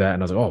sucked into that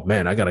and I was like, oh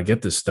man, I gotta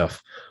get this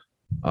stuff.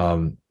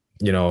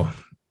 You know,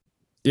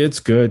 it's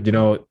good, you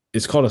know,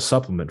 it's called a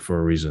supplement for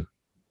a reason.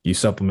 You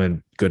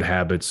supplement good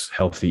habits,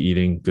 healthy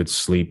eating, good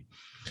sleep,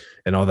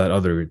 and all that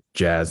other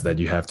jazz that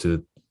you have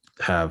to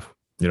have,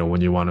 you know,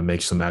 when you want to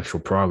make some actual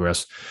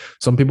progress.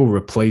 Some people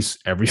replace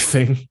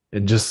everything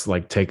and just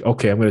like take,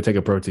 okay, I'm going to take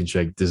a protein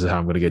shake. This is how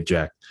I'm going to get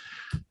jacked.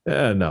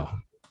 No,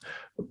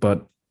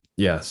 but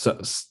yeah,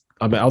 so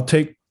I mean, I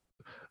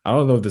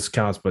don't know if this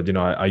counts, but you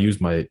know, I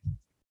use my,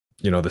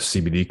 you know, the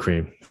CBD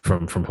cream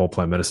from Whole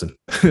Plant Medicine.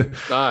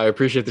 I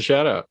appreciate the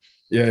shout out.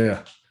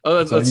 Yeah.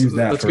 Oh, So I use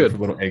that that's for, good. for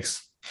little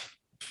aches.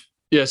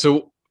 Yeah.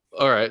 So,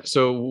 all right.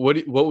 So, what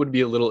would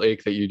be a little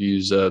ache that you'd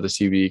use the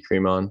CBD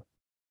cream on?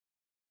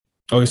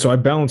 Okay, so I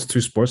balance two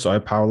sports. So I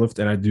powerlift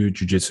and I do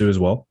jujitsu as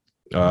well.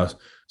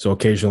 So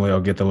occasionally I'll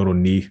get the little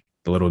knees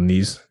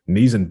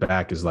and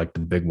back is like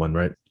the big one,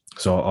 right?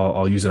 So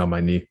I'll use it on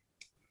my knee.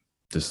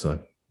 Just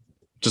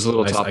Just a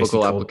little icy topical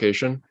cold.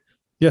 application.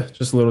 Yeah,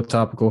 just a little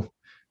topical.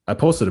 I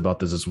posted about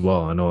this as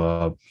well. I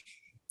know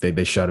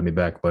they shouted me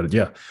back, but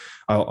yeah,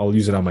 I'll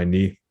use it on my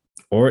knee,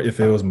 or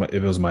if it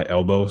was my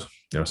elbows,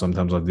 you know,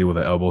 sometimes I'll deal with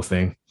the elbow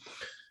thing.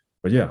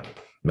 But yeah,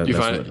 You that's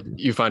find what.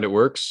 you find it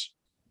works?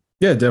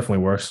 Yeah, it definitely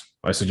works.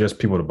 I suggest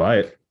people to buy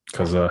it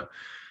because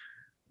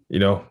you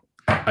know,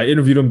 I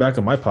interviewed him back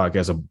on my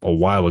podcast a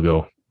while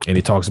ago, and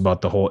he talks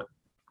about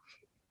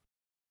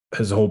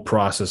his whole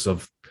process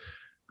of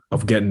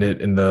getting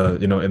it in the,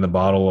 you know, in the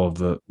bottle of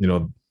the, you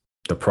know,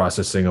 the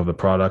processing of the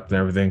product and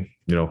everything,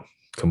 you know,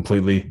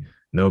 completely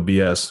no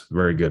BS,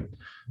 very good.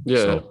 Yeah,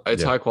 So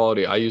it's yeah, high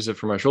quality. I use it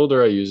for my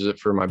shoulder. I use it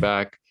for my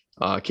back.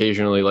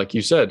 Occasionally, like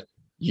you said,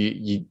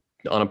 you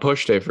on a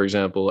push day, for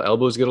example,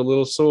 elbows get a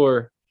little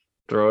sore.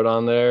 Throw it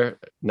on there.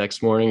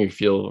 Next morning, you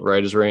feel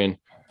right as rain.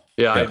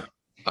 Yeah,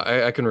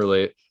 yeah. I can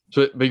relate.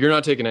 So, but you're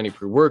not taking any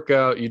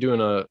pre-workout. You doing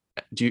a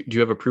do you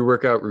have a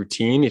pre-workout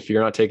routine? If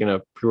you're not taking a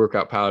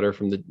pre-workout powder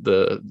from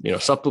the you know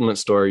supplement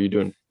store, are you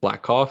doing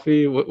black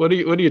coffee? What are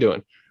you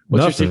doing?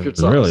 What's your Nothing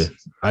secret really.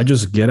 sauce? I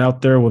just get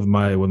out there with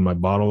my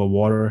bottle of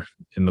water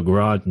in the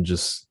garage and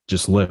just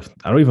lift.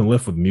 I don't even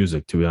lift with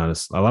music, to be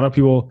honest. A lot of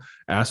people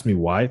ask me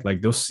why.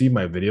 Like they'll see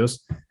my videos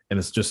and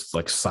it's just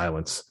like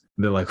silence.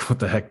 They're like, "What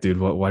the heck, dude?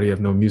 Why do you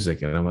have no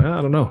music?" And I'm like,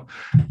 I don't know.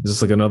 It's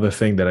just like another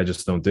thing that I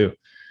just don't do.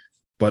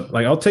 But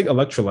like, I'll take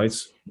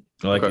electrolytes.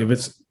 Like Okay.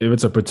 if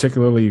it's a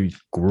particularly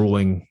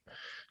grueling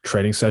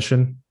training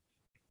session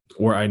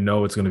where I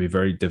know it's going to be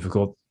very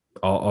difficult,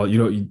 I'll you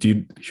know,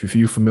 if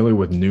you familiar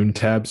with Noon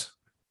Tabs?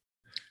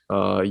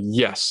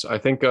 Yes, I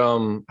think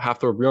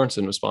Hafthor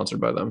Bjornsson was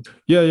sponsored by them.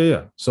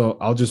 Yeah. So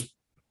I'll just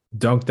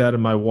dunk that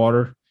in my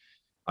water.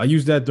 I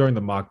use that during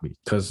the mock meet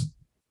because,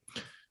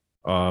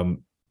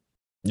 um,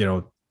 you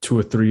know, 2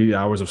 or 3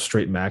 hours of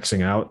straight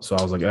maxing out. So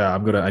I was like, yeah,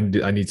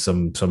 I need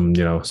some,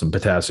 you know, some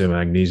potassium,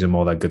 magnesium,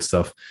 all that good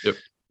stuff. Yep.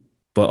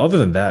 But other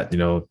than that, you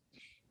know,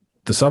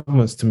 the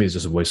supplements to me is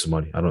just a waste of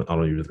money. I don't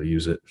usually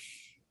use it.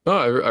 No,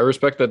 I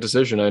respect that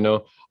decision. I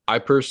know I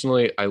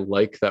personally I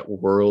like that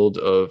world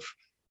of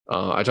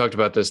I talked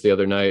about this the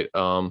other night,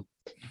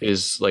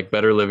 is like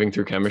better living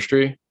through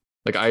chemistry.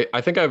 Like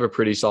I think I have a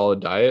pretty solid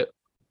diet.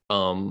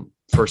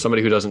 For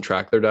somebody who doesn't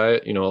track their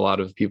diet, you know, a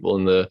lot of people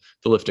in the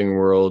lifting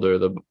world or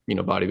the, you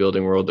know,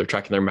 bodybuilding world, they're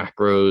tracking their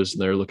macros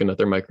and they're looking at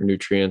their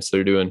micronutrients.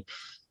 They're doing,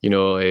 you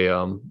know,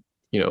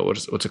 you know,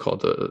 what's it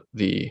called? Uh,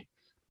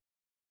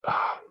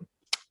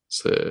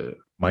 it's the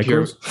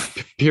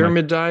Micros?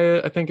 pyramid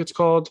diet, I think it's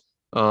called.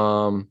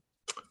 Um,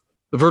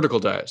 the vertical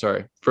diet,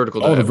 sorry,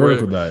 vertical Oh, the diet. Where,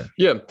 vertical diet.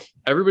 yeah,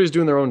 everybody's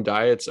doing their own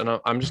diets, and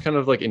I'm just kind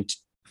of like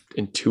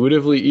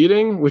intuitively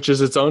eating, which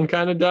is its own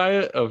kind of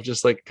diet of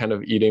just like kind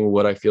of eating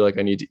what I feel like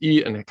I need to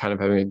eat and kind of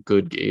having a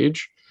good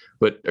gauge.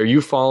 But are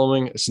you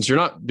following, since you're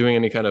not doing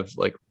any kind of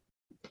like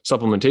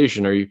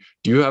supplementation,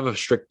 do you have a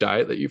strict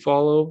diet that you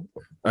follow?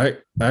 I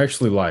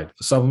actually lied.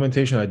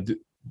 Supplementation,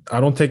 I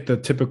don't take the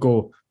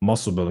typical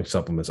muscle building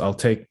supplements. I'll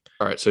take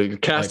All right, so you're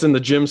casting the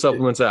gym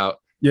supplements out,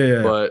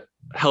 yeah. but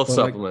health But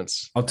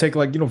supplements. I'll take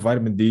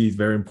vitamin D,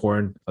 very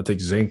important. I'll take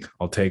zinc.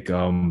 I'll take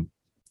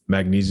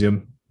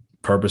magnesium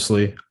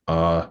purposely.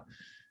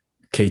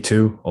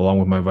 K2 along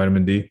with my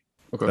vitamin D.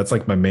 Okay. That's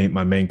like my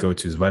main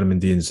go-to is vitamin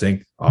D and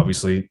zinc.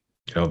 Obviously,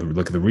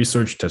 look at the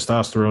research,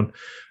 testosterone,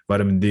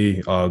 vitamin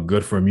D,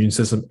 good for immune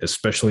system,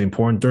 especially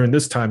important during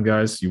this time,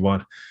 guys. You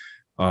want,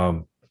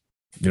 if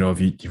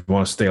you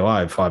want to stay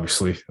alive,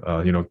 obviously,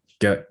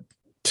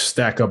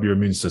 stack up your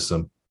immune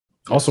system.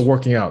 Also,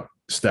 working out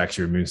stacks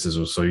your immune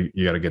system, so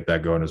you got to get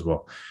that going as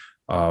well.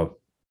 What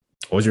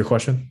was your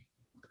question?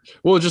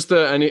 Well, just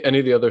any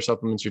of the other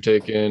supplements you're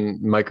taking,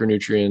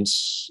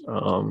 micronutrients.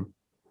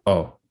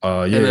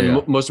 And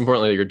then most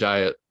importantly, your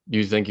diet. Do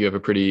you think you have a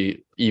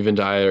pretty even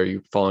diet? Are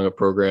you following a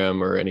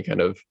program or any kind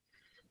of,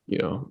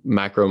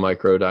 macro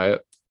micro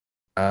diet?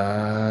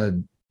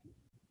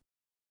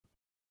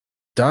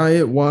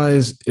 Diet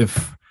wise,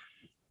 if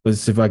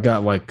I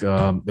got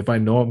if I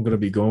know I'm going to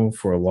be going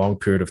for a long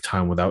period of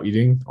time without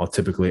eating, I'll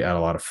typically add a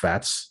lot of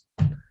fats.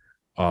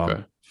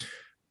 Okay.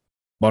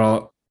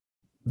 But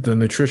the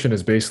nutrition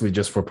is basically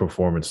just for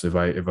performance. If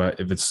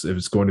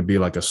it's going to be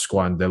like a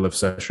squat and deadlift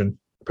session,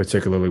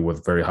 particularly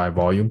with very high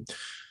volume,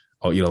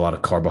 I'll eat a lot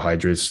of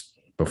carbohydrates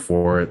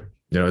before it.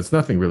 It's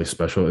nothing really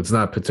special. It's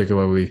not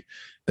particularly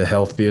the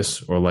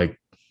healthiest or like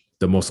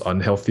the most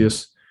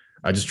unhealthiest.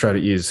 I just try to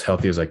eat as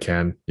healthy as I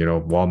can,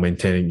 while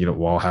maintaining,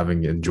 while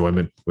having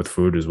enjoyment with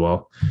food as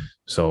well.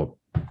 So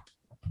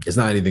it's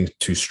not anything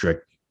too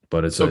strict,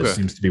 but it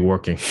seems to be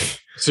working.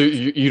 So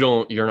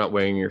you're not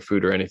weighing your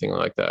food or anything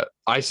like that.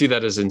 I see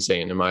that as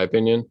insane, in my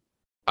opinion.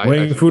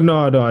 Weighing food? No,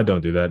 I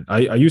don't do that.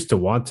 I used to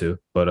want to,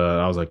 but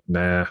I was like,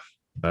 nah.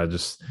 I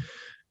just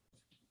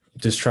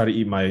try to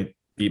eat my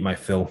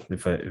fill.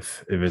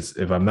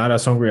 If I'm not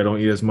as hungry, I don't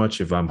eat as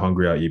much. If I'm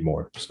hungry, I eat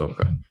more. So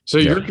okay. So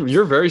yeah.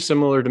 You're very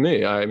similar to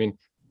me. I mean,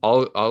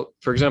 I'll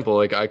for example,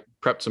 like I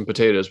prepped some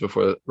potatoes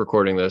before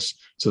recording this,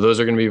 so those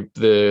are going to be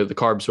the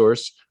carb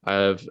source. I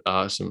have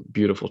some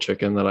beautiful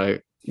chicken that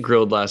I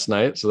grilled last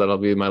night, so that'll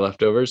be my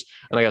leftovers,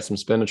 and I got some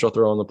spinach I'll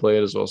throw on the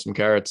plate as well as some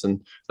carrots,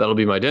 and that'll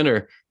be my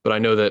dinner. But I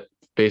know that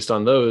based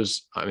on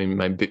those, I mean,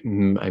 my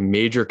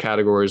major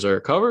categories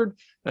are covered,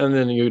 and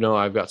then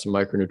I've got some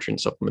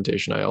micronutrient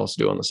supplementation I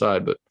also do on the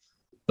side. But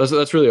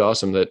that's really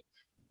awesome that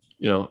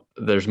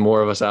there's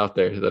more of us out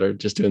there that are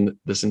just doing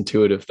this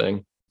intuitive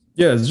thing.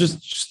 Yeah, it's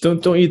just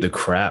don't eat the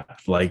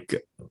crap like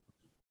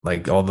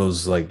all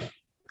those like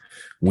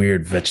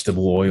weird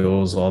vegetable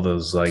oils, all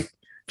those like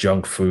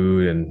junk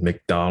food and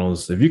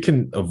McDonald's. If you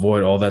can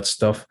avoid all that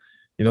stuff,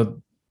 it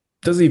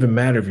doesn't even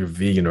matter if you're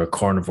vegan or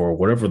carnivore or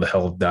whatever the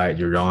hell diet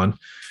you're on.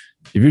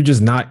 If you're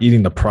just not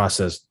eating the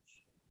processed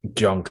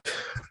junk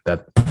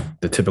that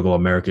the typical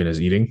American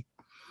is eating,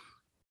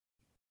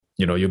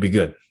 you'll be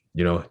good.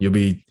 You'll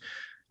be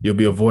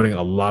avoiding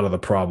a lot of the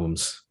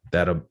problems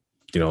that are,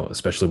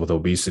 especially with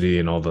obesity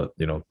and all the,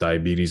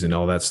 diabetes and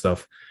all that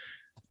stuff.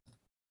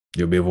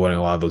 You'll be avoiding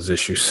a lot of those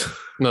issues.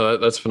 No,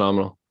 that's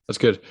phenomenal. That's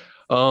good.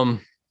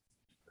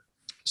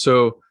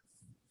 So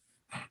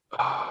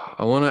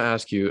I want to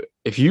ask you,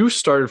 if you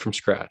started from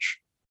scratch,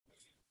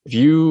 if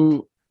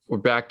you were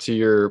back to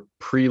your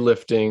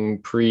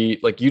pre-lifting,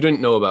 like you didn't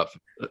know about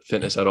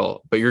fitness at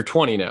all, but you're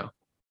 20 now.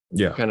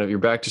 Yeah. You're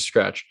back to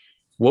scratch.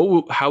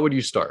 How would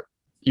you start?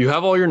 You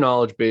have all your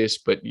knowledge base,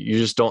 but you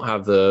just don't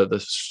have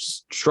the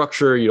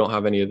structure. You don't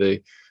have any of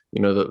the,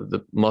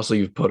 the muscle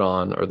you've put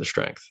on or the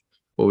strength.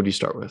 What would you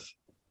start with?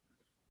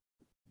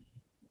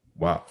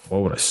 Wow.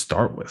 What would I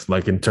start with?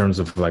 Like in terms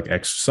of like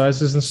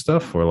exercises and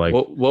stuff, or like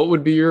what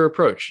would be your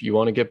approach? You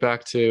want to get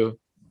back to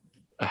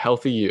a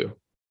healthy you.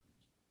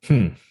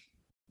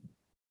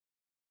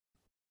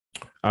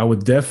 I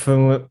would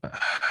definitely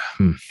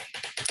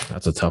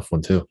that's a tough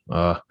one too.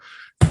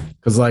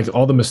 Because like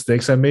all the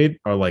mistakes I made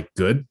are like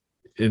good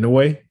in a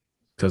way.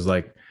 Because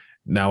like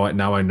now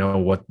I know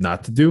what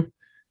not to do.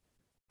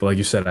 But like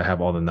you said, I have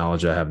all the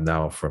knowledge I have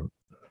now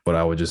but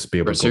I would just be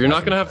able to. So you're not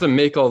going to have to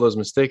make all those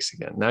mistakes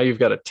again. Now you've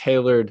got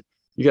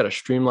you got a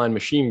streamlined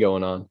machine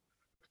going on.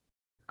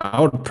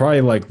 I would probably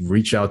like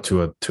reach out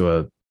to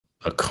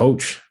a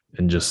coach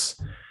and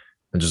just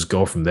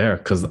go from there.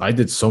 Cause I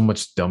did so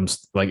much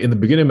like in the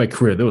beginning of my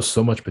career, there was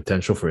so much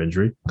potential for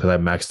injury because I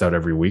maxed out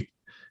every week.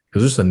 It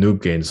was just a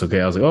noob gain. It's okay.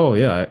 I was like, oh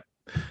yeah,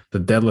 the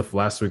deadlift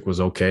last week was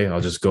okay.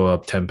 I'll just go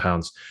up 10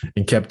 pounds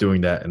and kept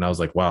doing that. And I was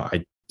like, wow,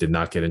 I did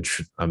not get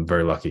injured. I'm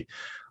very lucky.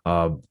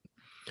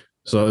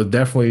 So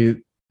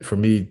definitely for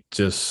me,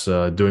 just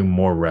doing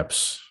more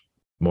reps,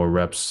 more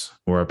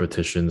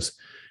repetitions,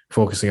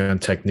 focusing on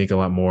technique a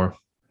lot more.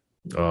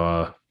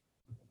 To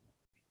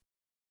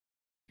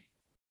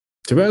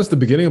be honest, the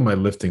beginning of my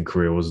lifting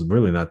career was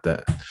really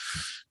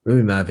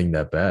nothing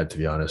that bad, to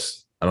be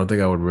honest. I don't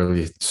think I would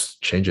really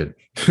change it.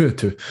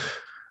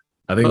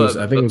 I think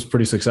it was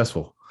pretty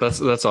successful.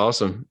 That's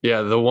awesome.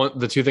 Yeah,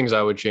 the two things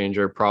I would change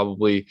are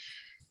probably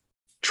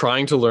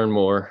trying to learn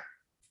more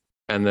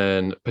and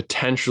then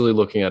potentially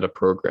looking at a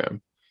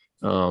program.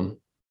 Um,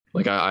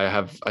 like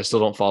I still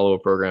don't follow a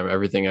program.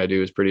 Everything I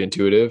do is pretty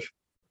intuitive.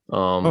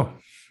 Um, Oh,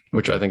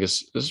 which I okay. think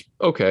is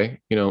okay.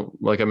 You know,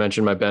 like I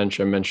mentioned my bench,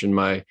 I mentioned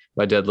my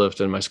deadlift,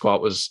 and my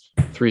squat was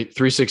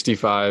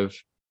 365.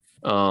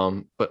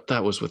 But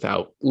that was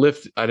without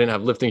lift. I didn't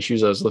have lifting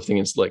shoes. I was lifting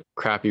in like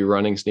crappy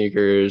running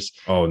sneakers.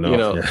 Oh You no,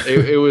 know, yeah.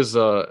 it was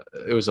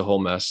a whole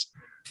mess.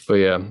 But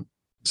yeah,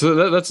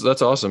 so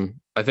that's awesome.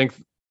 I think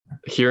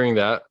hearing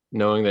that,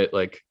 knowing that,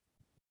 like,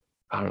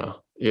 I don't know,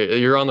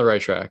 you're on the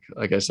right track.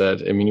 Like I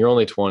said, I mean, you're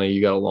only 20.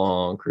 You got a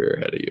long career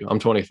ahead of you. I'm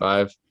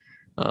 25.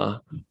 Uh,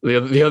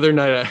 the other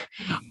night,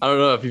 I don't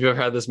know if you've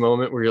ever had this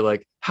moment where you're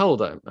like, how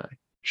old am I?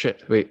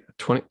 Shit, wait,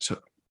 20, so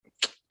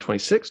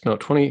 26? No,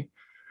 20.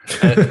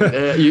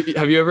 Have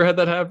you ever had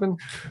that happen?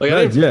 Like,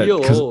 I Not didn't yet, feel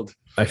because old.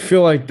 I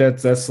feel like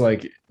that's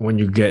like when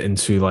you get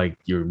into like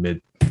your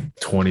mid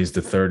 20s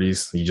to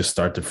 30s, you just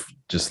start to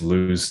just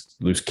lose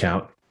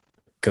count.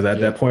 Because at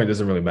Yeah. that point, it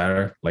doesn't really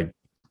matter. Like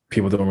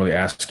people don't really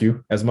ask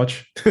you as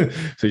much,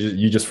 so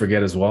you just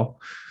forget as well.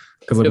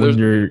 Because like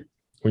Yeah,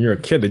 when you're a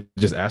kid, they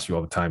just ask you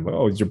all the time.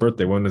 Oh, it's your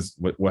birthday. When is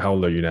what? How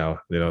old are you now?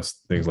 You know,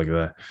 things like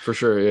that. for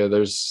sure. Yeah,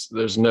 there's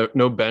no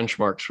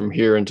benchmarks from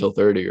here until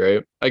 30,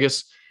 right? I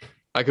guess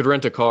I could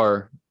rent a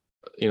car,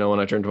 you know, when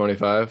I turn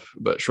 25,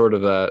 but short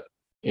of that,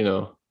 you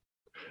know,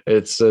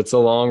 it's a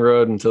long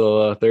road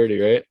until 30,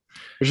 right?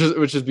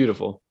 Which is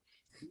beautiful.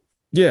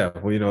 Yeah,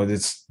 well,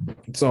 it's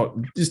all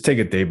just take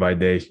it day by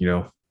day.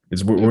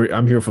 It's Yep.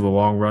 I'm here for the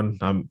long run.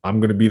 I'm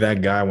gonna be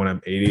that guy when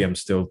I'm 80. I'm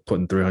still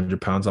putting 300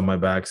 pounds on my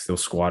back, still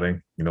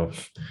squatting.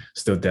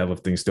 Still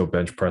deadlifting, still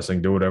bench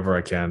pressing, do whatever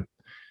I can.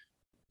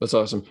 That's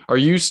awesome. Are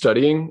you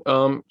studying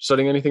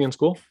anything in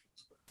school?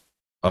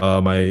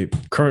 My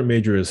current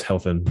major is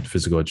health and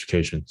physical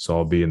education, so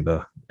I'll be in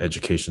the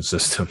education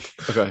system.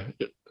 Okay.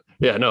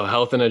 Yeah, no,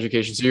 health and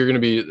education. So you're going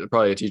to be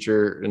probably a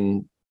teacher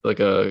in like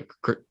a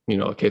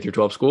K through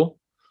 12 school.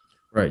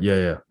 Right?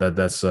 Yeah, yeah.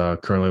 That's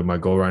currently my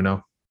goal right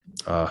now.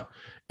 Uh,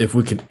 if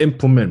we can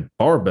implement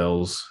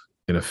barbells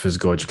in a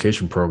physical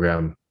education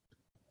program,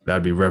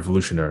 that'd be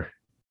revolutionary.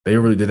 They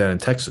already did that in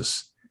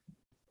Texas.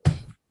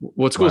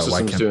 What school Why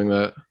system's can't doing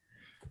that?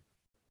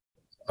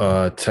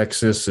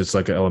 Texas? It's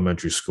like an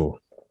elementary school.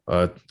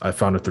 I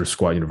found it through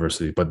Squat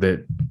University, but they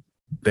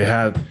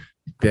had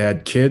they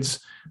had kids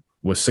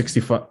with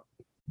 65,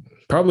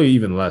 probably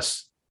even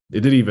less.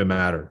 It didn't even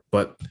matter.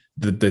 But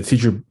the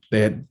teacher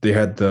they had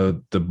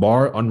the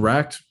bar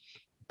unracked.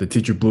 The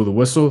teacher blew the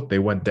whistle. They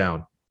went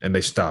down and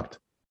they stopped.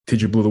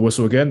 Teacher blew the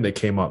whistle again. They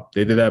came up.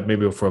 They did that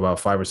maybe for about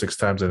 5 or 6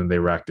 times, and then they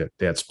racked it.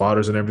 They had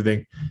spotters and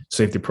everything.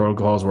 Safety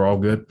protocols were all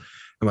good.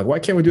 I'm like, why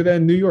can't we do that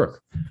in New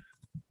York?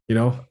 You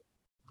know,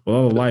 with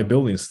all the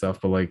liability and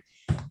stuff. But like,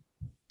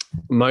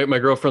 My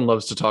girlfriend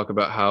loves to talk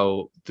about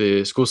how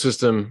the school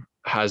system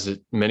has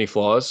many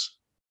flaws.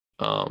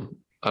 I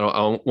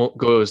won't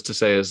go as to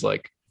say as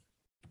like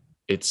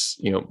it's,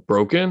 you know,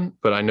 broken,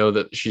 but I know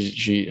that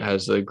she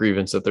has a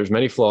grievance that there's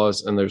many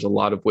flaws and there's a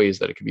lot of ways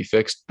that it can be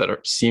fixed that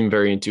seem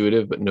very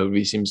intuitive, but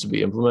nobody seems to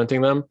be implementing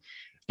them.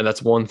 And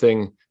that's one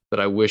thing that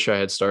I wish I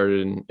had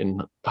started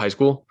in high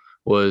school.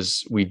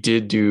 Was we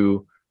did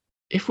do,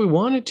 if we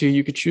wanted to,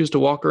 you could choose to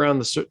walk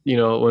around you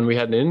know, when we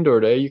had an indoor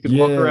day, you could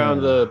walk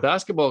around the yeah,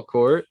 basketball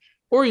court,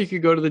 or you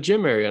could go to the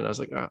gym area. And I was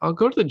like, I'll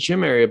go to the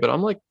gym area, but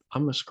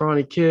I'm a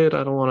scrawny kid.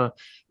 I don't want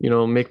to, you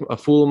know, make a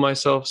fool of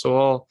myself.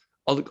 So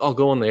I'll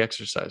go on the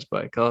exercise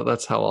bike.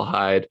 That's how I'll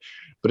hide.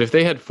 But if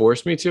they had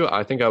forced me to,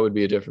 I think I would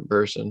be a different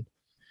person.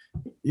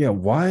 yeah.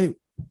 Why?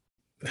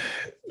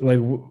 Like,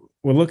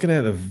 we're looking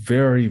at a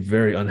very,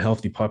 very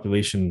unhealthy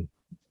population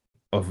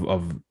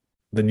of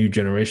the new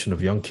generation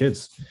of young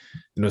kids.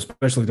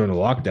 Especially during the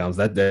lockdowns.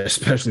 That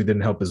especially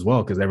didn't help as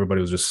well because everybody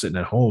was just sitting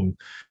at home.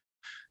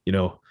 You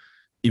know,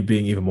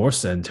 being even more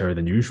sedentary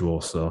than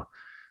usual. So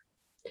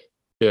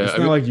Yeah, it's I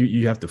not mean, like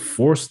you have to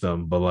force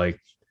them, but like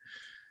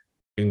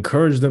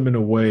encourage them in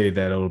a way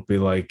that it'll be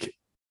like,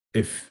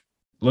 if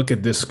look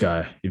at this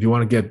guy, if you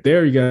want to get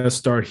there, you gotta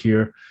start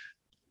here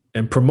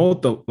and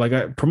promote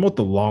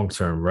the long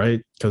term,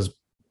 right? Because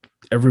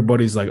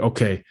everybody's like,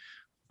 okay,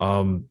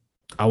 um,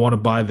 I want to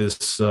buy this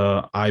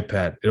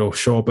iPad. It'll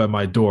show up at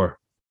my door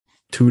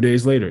 2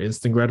 days later,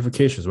 instant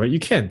gratifications, right? You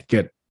can't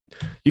get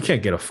a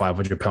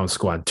 500-pound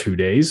squat in 2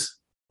 days.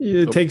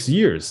 It nope, takes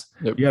years.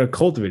 nope. You got to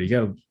cultivate. You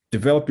got to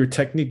develop your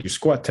technique, your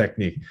squat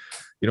technique.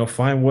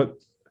 Find what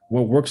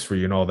works for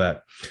you and all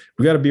that.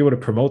 We got to be able to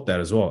promote that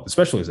as well,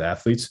 especially as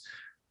athletes.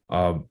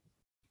 Um,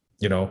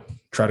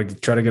 try to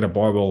get a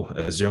barbell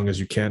as young as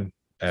you can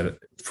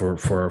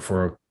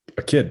for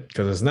a kid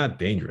because it's not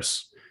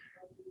dangerous.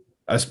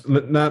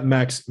 Not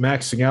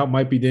maxing out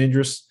might be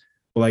dangerous,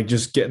 but like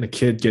just getting a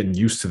kid getting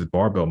used to the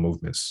barbell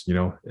movements,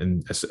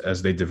 and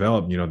as they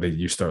develop,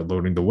 you start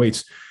loading the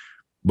weights.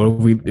 But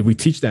if we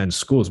teach that in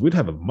schools, we'd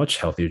have a much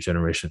healthier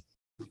generation.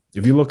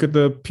 If you look at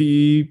the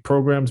PE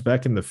programs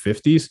back in the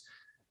 50s,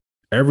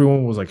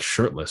 everyone was like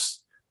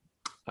shirtless.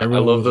 I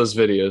Everyone love was those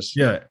videos.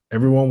 Yeah,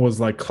 everyone was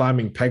like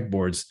climbing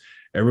pegboards.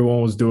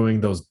 Everyone was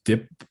doing those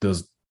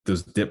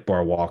those dip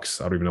bar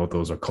walks. I don't even know what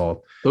those are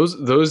called.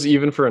 Those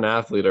even for an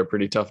athlete are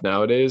pretty tough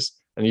nowadays.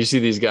 And you see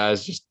these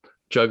guys just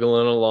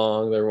juggling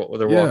along. They're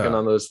walking Yeah,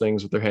 on those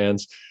things with their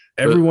hands.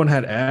 But everyone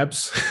had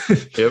abs.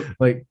 yep,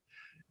 Like,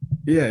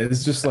 yeah,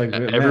 it's just like,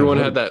 man, everyone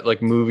what? had that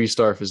like movie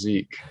star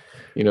physique.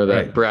 That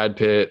Right? Brad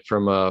Pitt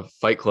from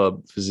Fight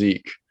Club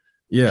physique,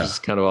 which Yeah. is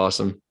kind of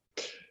awesome.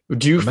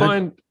 Do you Imagine.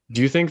 find?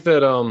 Do you think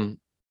that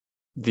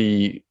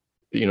the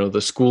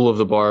the school of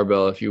the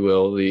barbell, if you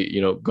will,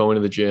 the going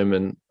to the gym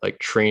and like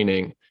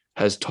training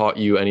has taught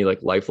you any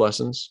like life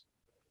lessons?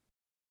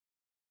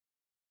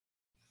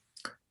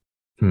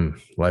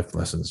 Life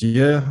lessons.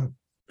 Yeah,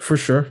 for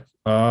sure.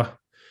 Because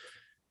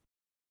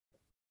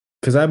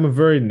I'm a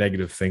very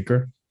negative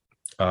thinker.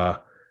 Uh,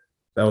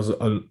 that was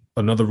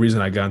another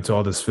reason I got into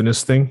all this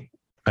fitness thing.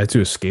 I had to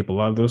escape a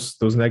lot of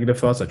those negative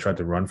thoughts. I tried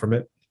to run from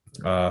it.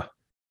 Uh,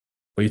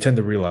 but you tend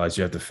to realize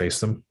you have to face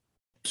them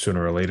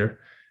sooner or later,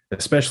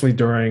 especially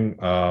during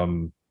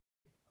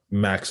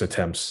max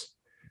attempts.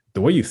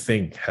 The way you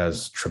think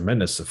has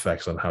tremendous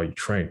effects on how you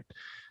train,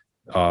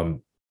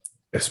 um,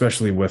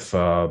 especially with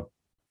the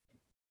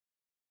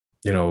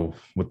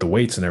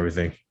weights and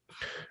everything.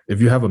 If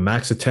you have a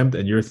max attempt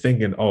and you're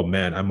thinking, oh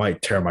man, I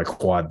might tear my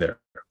quad there,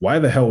 why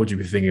the hell would you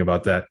be thinking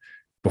about that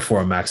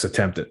before a max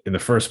attempt in the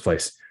first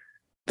place?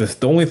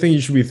 The only thing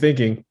you should be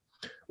thinking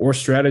or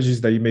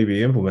strategies that you may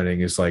be implementing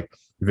is like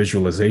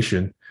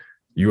visualization.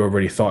 You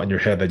already thought in your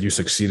head that you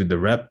succeeded the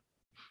rep,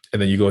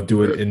 and then you go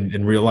do it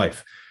in real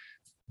life.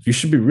 You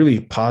should be really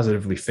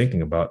positively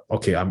thinking about,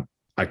 okay,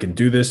 I can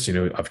do this.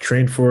 I've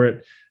trained for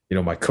it.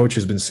 My coach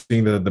has been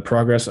seeing the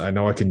progress. I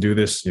know I can do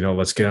this.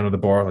 Let's get under the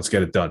bar. Let's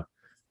get it done.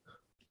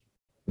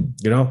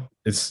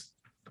 It's,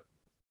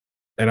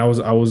 and I was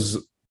also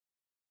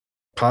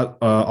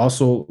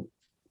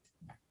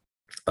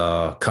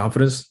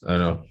confidence. I don't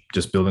know,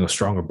 just building a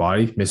stronger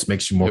body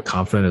makes you more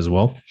confident as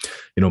well.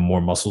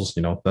 More muscles.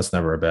 That's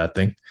never a bad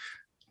thing.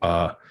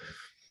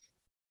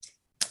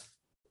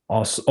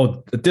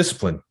 Also,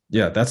 discipline.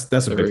 Yeah, that's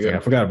a big thing. I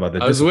forgot about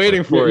that. I was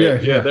waiting for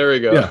it. Yeah, there we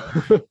go.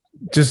 Yeah,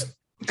 just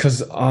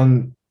because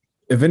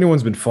if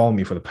anyone's been following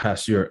me for the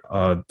past year,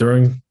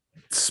 during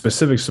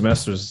specific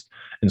semesters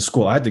in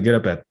school, I had to get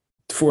up at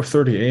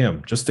 4:30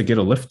 a.m. just to get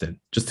a lift in,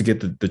 just to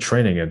get the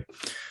training in,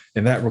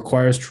 and that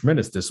requires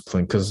tremendous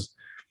discipline. Because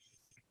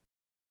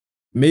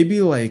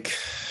maybe like,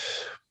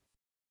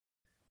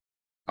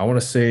 I want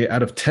to say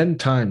out of 10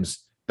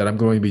 times that I'm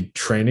going to be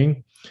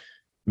training,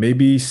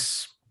 maybe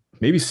 6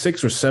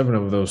 or 7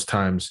 of those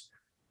times,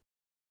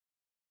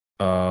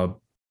 I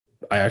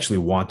actually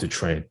want to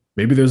train.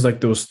 Maybe there's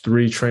like those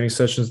 3 training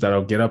sessions that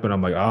I'll get up and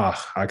I'm like,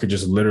 I could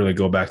just literally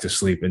go back to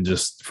sleep and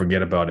just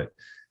forget about it.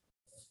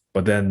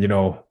 But then,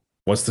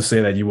 what's to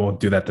say that you won't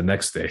do that the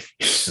next day?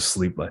 You just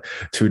sleep like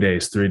 2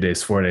 days, 3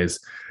 days, 4 days.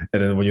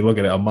 And then when you look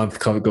at it, a month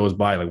goes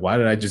by, like, why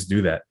did I just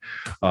do that?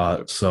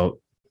 So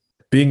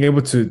being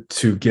able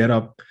to get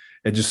up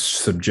and just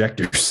subject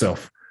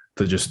yourself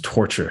to just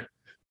torture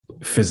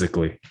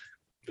physically,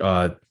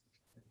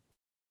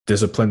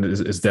 discipline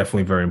is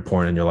definitely very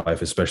important in your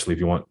life, especially if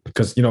you want,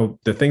 because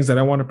the things that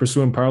I want to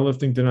pursue in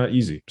powerlifting, they're not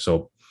easy.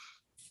 So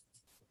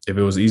if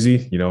it was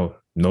easy,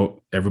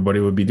 no, everybody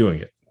would be doing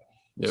it.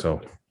 Yep.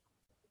 So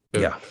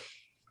yeah,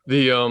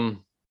 the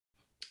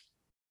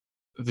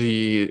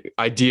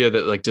idea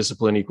that like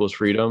discipline equals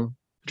freedom,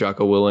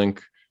 Jocko Willink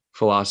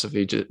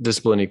philosophy,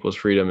 discipline equals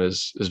freedom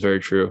is very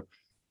true.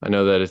 I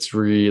know that it's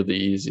really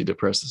easy to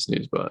press the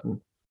snooze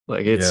button.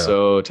 Like it's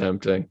so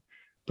tempting,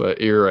 but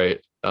you're right.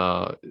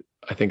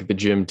 I think the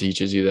gym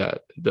teaches you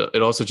that.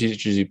 It also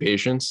teaches you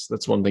patience.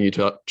 That's one thing you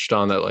touched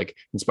on that like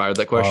inspired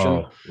that question.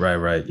 Oh,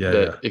 right.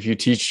 Yeah. If you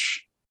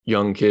teach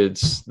young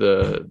kids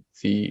the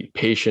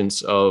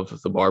patience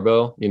of the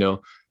barbell,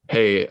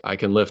 hey, I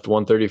can lift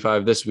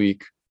 135 this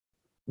week.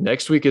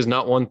 Next week is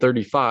not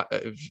 135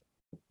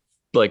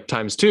 like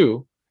times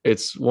 2.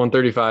 It's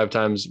 135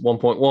 times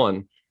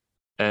 1.1.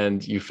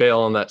 And you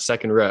fail on that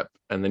second rep,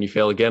 and then you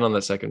fail again on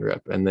that second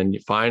rep, and then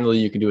finally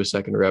you can do a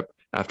second rep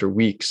after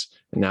weeks,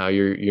 and now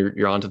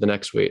you're on to the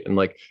next weight. And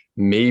like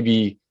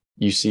maybe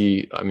you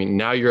see, I mean,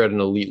 now you're at an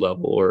elite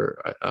level,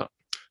 or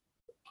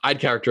I'd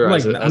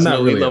characterize it as an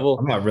elite level.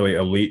 I'm not really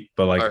elite,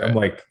 but like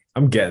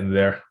I'm getting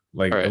there.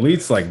 Like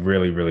elite's like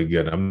really, really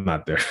good. I'm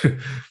not there.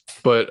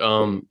 But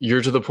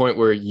you're to the point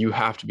where you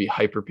have to be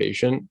hyper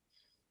patient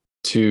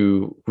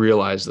to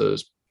realize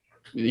those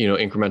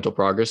incremental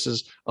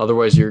progresses.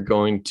 Otherwise you're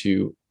going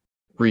to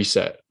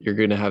reset. You're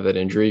going to have that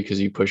injury because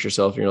you push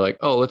yourself and you're like,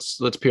 oh, let's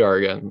PR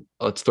again.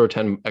 Let's throw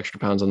 10 extra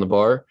pounds on the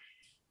bar.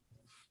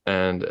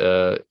 And,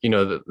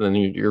 then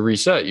you're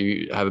reset.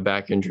 You have a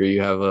back injury,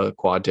 you have a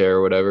quad tear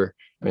or whatever.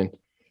 I mean,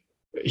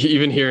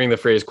 even hearing the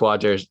phrase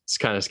quad tear, it's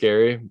kind of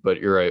scary,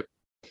 but you're right.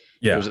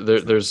 Yeah.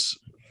 There's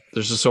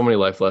just so many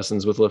life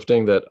lessons with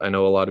lifting that I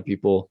know a lot of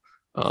people,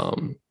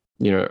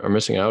 are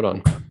missing out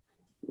on.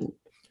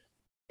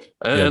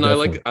 And I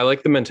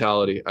like the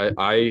mentality.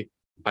 I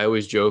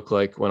always joke,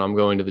 like when I'm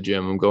going to the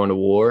gym, I'm going to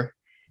war.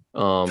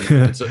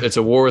 It's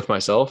a war with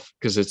myself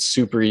because it's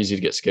super easy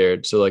to get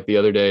scared. So like the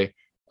other day,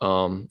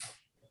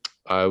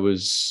 I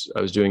was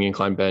doing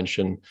incline bench,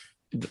 and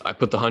I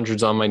put the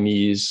hundreds on my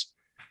knees,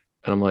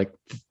 and I'm like,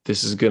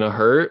 this is gonna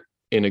hurt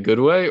in a good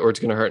way, or it's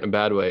gonna hurt in a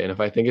bad way. And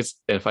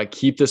if I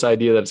keep this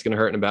idea that it's gonna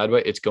hurt in a bad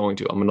way, it's going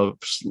to. I'm gonna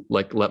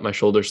like let my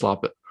shoulder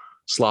slop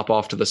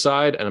off to the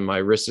side, and my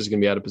wrist is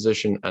gonna be out of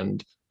position,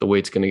 and the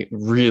weight's gonna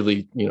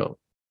really,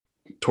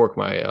 torque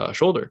my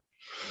shoulder.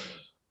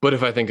 But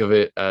if I think of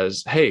it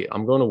as, hey,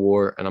 I'm going to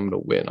war and I'm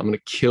going to win, I'm going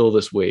to kill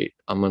this weight.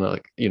 I'm going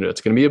to,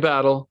 it's going to be a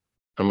battle.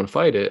 I'm going to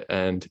fight it.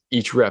 And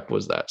each rep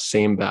was that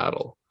same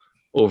battle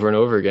over and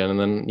over again. And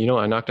then,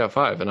 I knocked out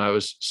 5, and I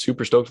was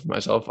super stoked with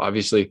myself.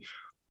 Obviously,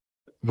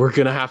 we're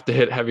going to have to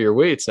hit heavier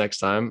weights next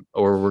time,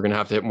 or we're going to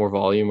have to hit more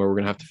volume, or we're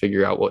going to have to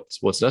figure out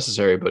what's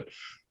necessary. But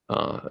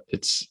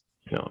it's,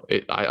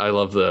 I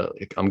love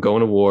I'm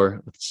going to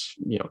war. Let's,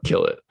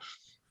 kill it.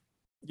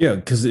 Yeah,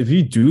 because if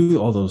you do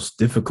all those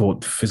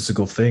difficult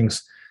physical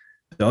things,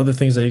 the other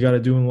things that you got to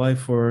do in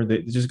life, or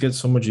they just get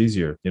so much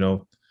easier.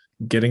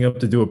 Getting up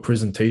to do a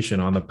presentation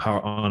on the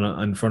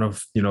power in front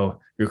of your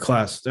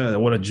class.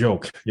 What a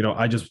joke!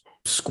 I just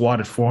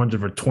squatted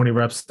 400 for 20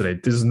 reps today.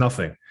 This is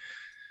nothing.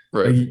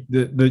 Right.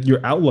 Like,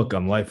 your outlook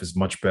on life is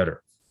much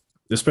better.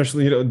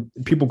 Especially,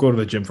 people go to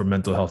the gym for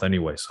mental health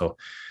anyway, so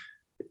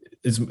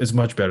it's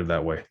much better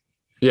that way.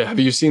 Yeah. Have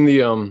you seen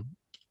the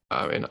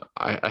I mean,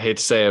 I hate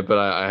to say it, but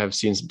I have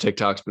seen some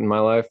TikToks in my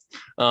life.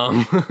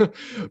 But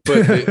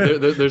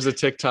there's a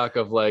TikTok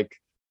of like,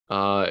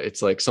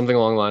 it's like something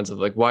along the lines of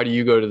like, why do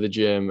you go to the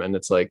gym? And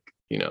it's like,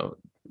 to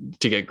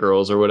get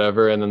girls or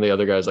whatever. And then the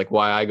other guy's like,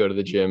 why I go to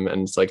the gym?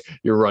 And it's like,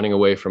 you're running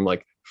away from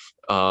like,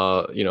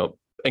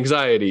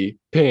 anxiety,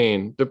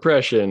 pain,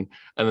 depression.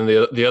 And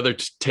then the other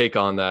take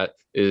on that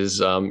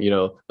is,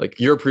 like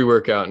your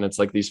pre-workout, and it's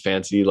like these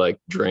fancy like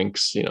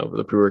drinks,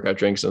 the pre-workout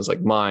drinks. And it's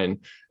like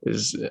mine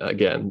is,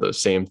 again,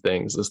 those same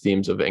things, those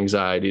themes of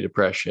anxiety,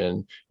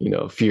 depression,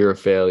 fear of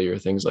failure,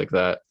 things like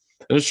that.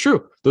 And it's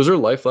true. Those are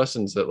life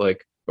lessons that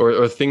like,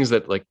 or things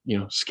that like,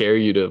 scare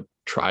you to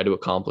try to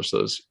accomplish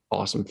those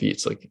awesome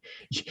feats. Like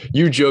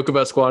you joke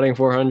about squatting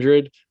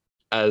 400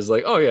 as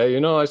like, oh yeah,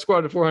 I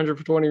squatted 400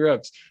 for 20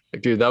 reps.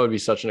 Like, dude, that would be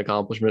such an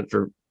accomplishment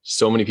for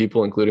so many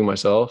people, including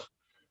myself.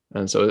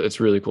 And so it's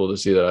really cool to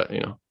see that,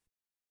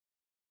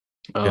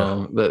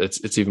 that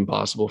it's even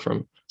possible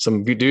from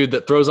some dude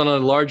that throws on a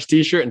large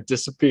t-shirt and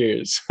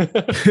disappears.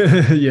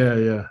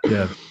 Yeah.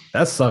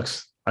 That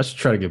sucks. I should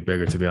try to get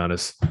bigger, to be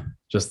honest,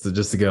 just to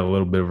get a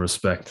little bit of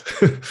respect.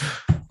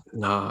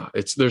 Nah,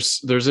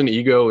 there's an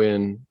ego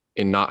in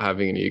not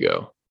having an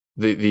ego.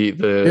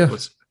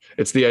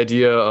 It's the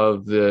idea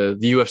of the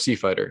UFC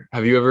fighter.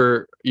 Have you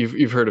ever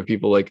you've heard of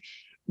people like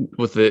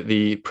with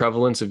the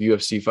prevalence of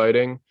UFC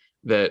fighting,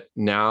 that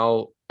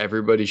now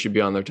everybody should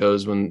be on their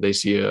toes when they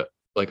see a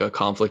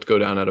conflict go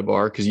down at a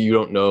bar, because you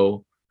don't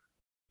know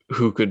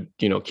who could,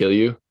 kill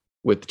you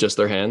with just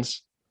their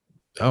hands.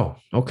 Oh,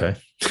 okay.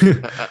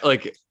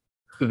 Like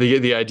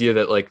the idea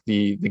that like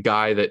the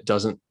guy that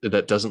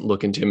doesn't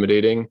look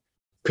intimidating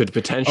could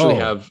potentially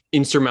have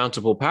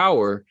insurmountable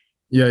power.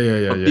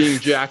 Yeah. Being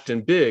jacked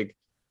and big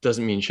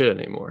doesn't mean shit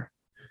anymore.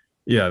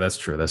 Yeah, that's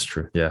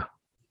true. Yeah.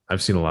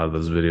 I've seen a lot of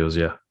those videos.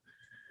 Yeah.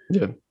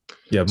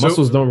 So,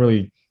 muscles don't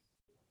really,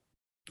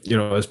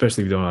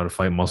 especially if you don't know how to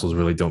fight, muscles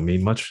really don't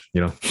mean much,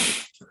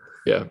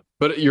 Yeah,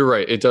 but you're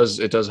right. It does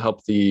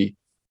help the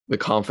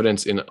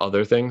confidence in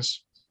other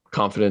things,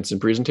 confidence in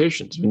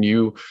presentations. When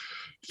you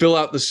fill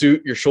out the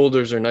suit, your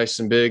shoulders are nice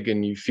and big,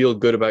 and you feel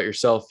good about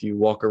yourself. You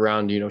walk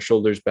around,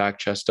 shoulders back,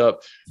 chest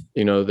up.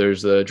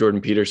 There's the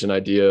Jordan Peterson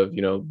idea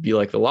of, be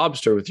like the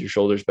lobster with your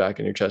shoulders back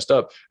and your chest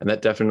up. And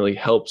that definitely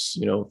helps,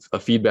 a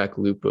feedback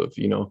loop of,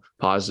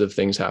 positive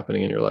things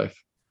happening in your life.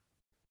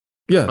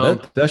 Yeah,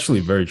 that's actually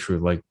very true.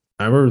 Like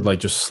I remember like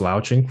just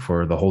slouching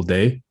for the whole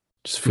day,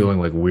 just feeling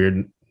like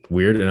weird.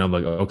 And I'm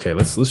like, okay,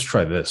 let's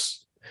try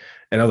this.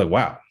 And I was like,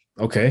 wow,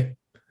 okay.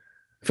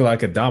 I feel like I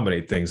could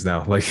dominate things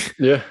now. Like,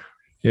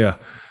 yeah.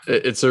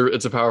 It's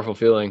a powerful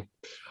feeling.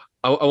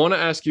 I want to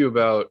ask you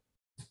about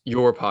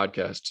your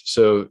podcast.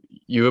 So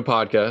you have a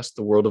podcast,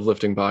 the World of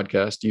Lifting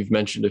podcast. You've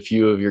mentioned a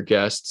few of your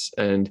guests,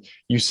 and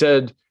you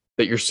said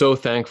that you're so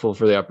thankful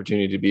for the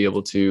opportunity to be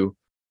able to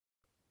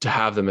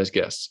have them as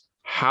guests.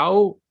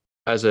 How,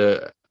 as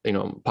a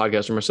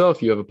podcaster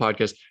myself, you have a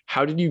podcast.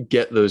 How did you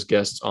get those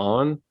guests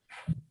on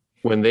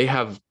when they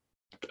have,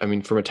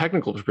 from a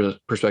technical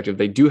perspective,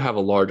 they do have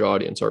a large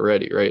audience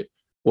already, right?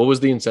 What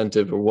was the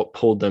incentive, or what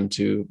pulled them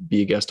to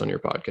be a guest on your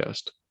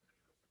podcast?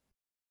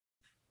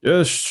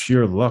 Just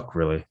sheer luck,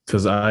 really.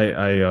 Because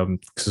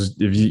because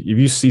if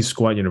you see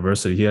Squat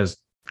University, he has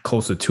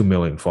close to 2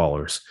 million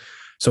followers.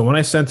 So when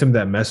I sent him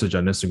that message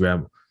on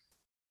Instagram,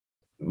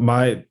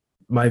 my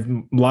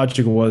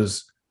logic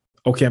was,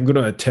 okay, I'm going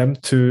to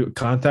attempt to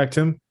contact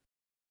him,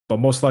 but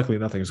most likely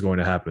nothing is going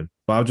to happen.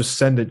 But I'll just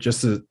send it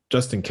just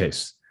in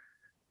case.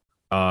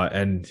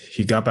 And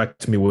he got back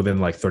to me within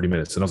like 30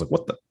 minutes, and I was like,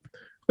 what the?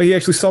 But he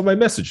actually saw my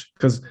message.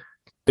 Because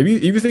if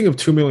you think of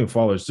 2 million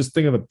followers, just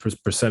think of the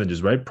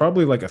percentages, right?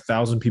 Probably like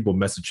 1,000 people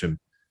message him,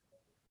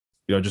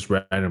 just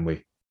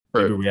randomly,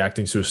 right,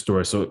 reacting to a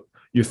story. So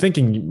you're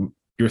thinking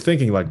you're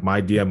thinking like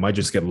my DM might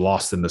just get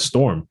lost in the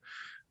storm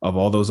of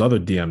all those other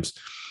DMs.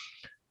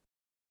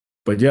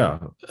 But yeah,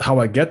 how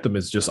I get them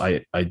is just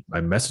I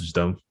message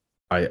them.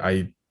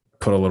 I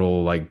put a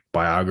little like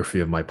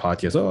biography of my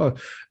podcast. Oh,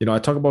 I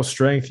talk about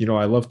strength.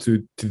 I love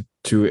to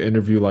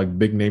interview like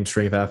big name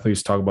strength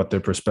athletes, talk about their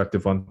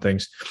perspective on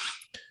things.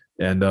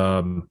 And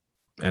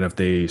if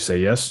they say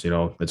yes,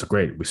 it's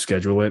great. We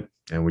schedule it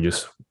and we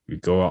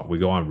go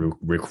on,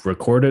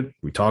 record it,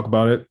 we talk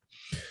about it.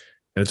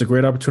 And it's a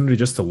great opportunity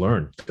just to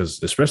learn,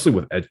 because especially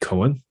with Ed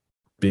Cohen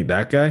being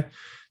that guy,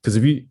 because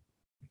if you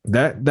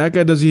that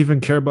guy doesn't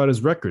even care about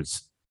his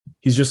records.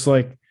 He's just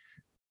like,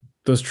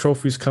 those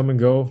trophies come and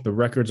go, the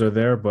records are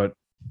there, but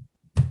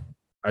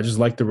I just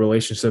like the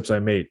relationships I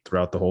made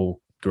throughout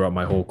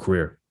my whole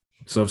career.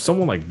 So if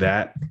someone like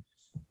that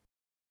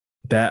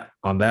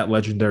on that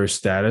legendary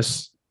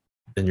status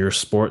in your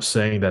sport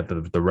saying that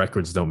the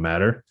records don't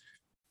matter,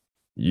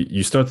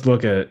 you start to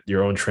look at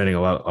your own training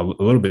a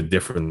little bit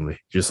differently.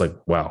 You're just like,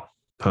 wow,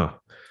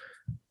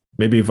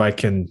 maybe if I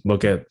can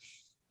look at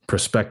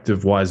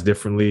perspective wise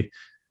differently,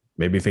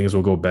 maybe things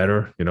will go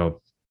better,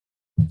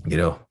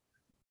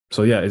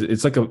 So yeah,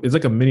 it's like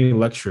a mini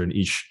lecture in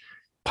each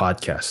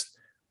podcast.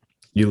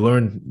 You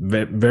learn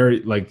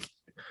very like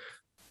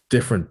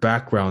different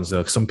backgrounds.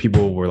 Like some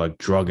people were like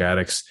drug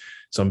addicts.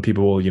 Some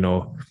people, had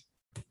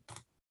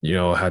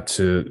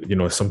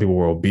to, some people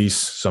were obese.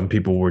 Some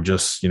people were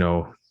just,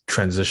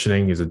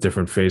 transitioning is a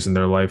different phase in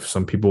their life.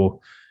 Some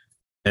people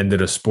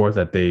ended a sport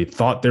that they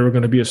thought they were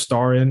going to be a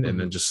star in, and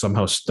then just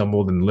somehow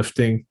stumbled in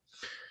lifting.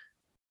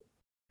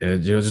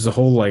 And, just a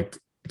whole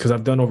because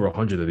I've done over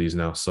 100 of these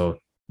now. So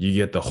you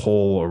get the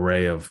whole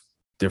array of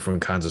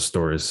different kinds of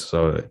stories.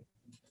 So,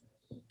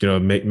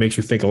 it makes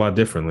you think a lot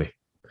differently.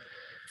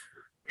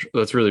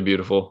 That's really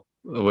beautiful,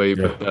 the way you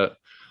put that.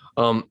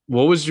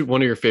 What was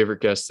one of your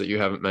favorite guests that you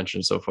haven't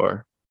mentioned so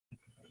far?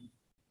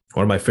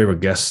 One of my favorite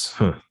guests,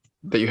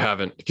 that you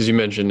haven't, because you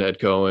mentioned Ed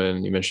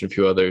Cohen, you mentioned a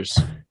few others.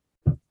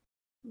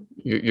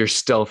 Your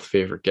stealth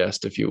favorite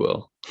guest, if you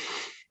will.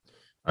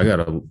 I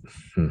gotta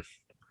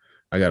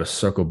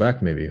circle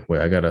back. Maybe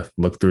wait, I gotta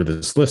look through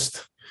this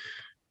list,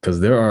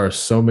 because there are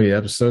so many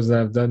episodes that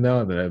I've done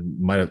now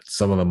that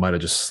some of them might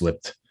have just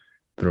slipped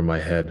through my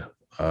head.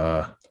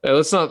 Hey,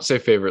 let's not say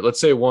favorite. Let's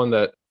say one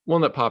that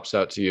pops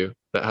out to you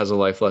that has a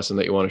life lesson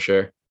that you want to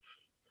share,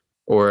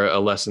 or a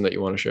lesson that you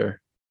want to share.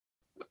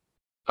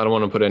 I don't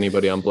want to put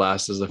anybody on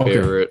blast as a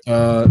favorite.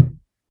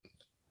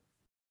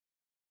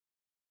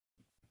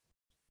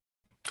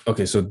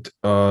 Okay, so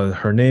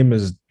her name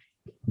is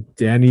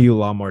Danny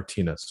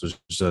LaMartina. So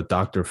she's a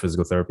doctor of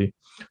physical therapy.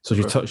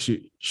 So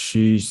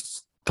she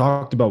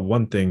talked about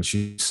one thing.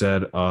 She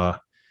said the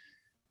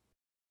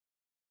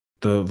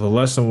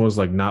lesson was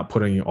like not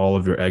putting all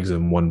of your eggs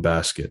in one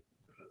basket.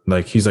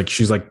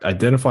 She's like,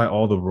 identify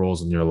all the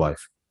roles in your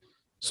life.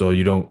 So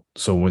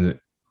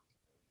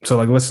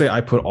let's say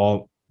I put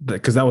all,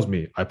 because that was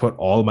me. I put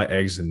all of my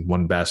eggs in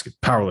one basket,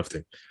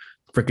 powerlifting,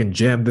 freaking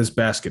jammed this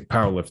basket,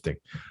 powerlifting.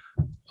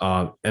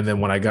 And then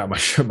when I got my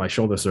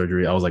shoulder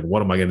surgery, I was like,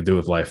 what am I going to do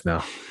with life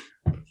now?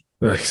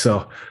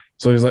 So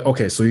he's like,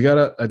 okay, so you got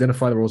to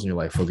identify the roles in your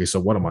life. Okay,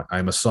 so what am I?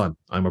 I'm a son.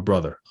 I'm a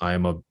brother. I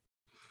am a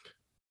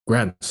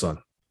grandson.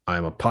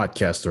 I'm a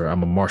podcaster.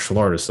 I'm a martial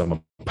artist. I'm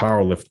a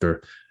power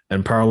lifter.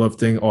 And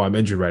powerlifting, oh, I'm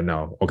injured right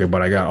now. Okay,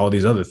 but I got all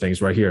these other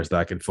things right here that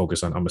I can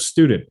focus on. I'm a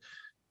student.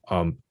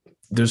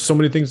 There's so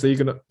many things that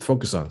you're going to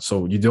focus on.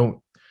 So you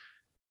don't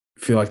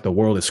feel like the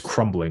world is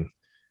crumbling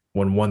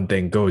when one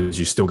thing goes.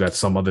 You still got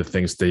some other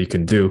things that you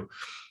can do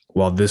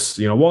while this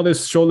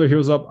shoulder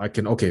heals up.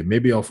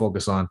 Maybe I'll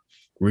focus on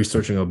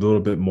researching a little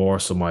bit more,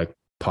 so my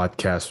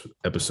podcast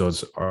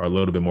episodes are a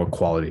little bit more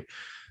quality.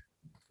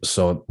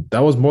 So that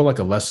was more like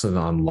a lesson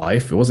on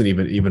life. It wasn't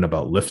even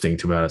about lifting,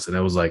 to be honest. And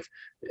it was like,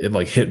 it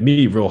like hit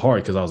me real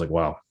hard, because I was like,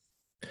 wow,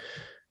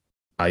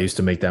 I used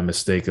to make that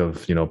mistake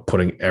of,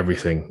 putting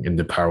everything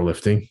into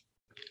powerlifting.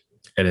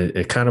 And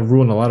it kind of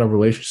ruined a lot of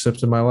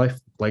relationships in my life,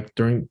 like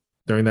during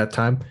that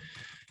time.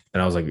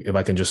 And I was like, if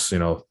I can just,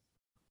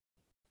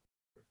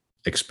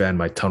 expand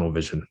my tunnel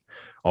vision,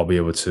 I'll be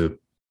able to,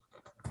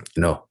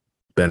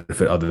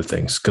 benefit other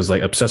things. Because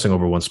like obsessing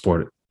over one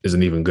sport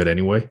isn't even good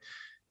anyway.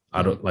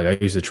 I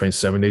used to train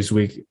 7 days a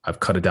week. I've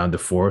cut it down to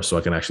 4, so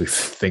I can actually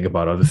think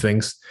about other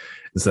things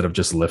instead of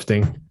just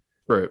lifting.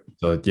 Right.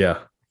 So yeah,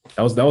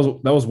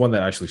 that was one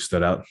that actually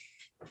stood out.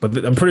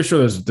 But I'm pretty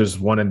sure there's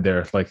one in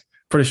there. Like,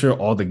 pretty sure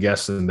all the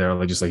guests in there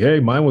are just like, hey,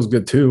 mine was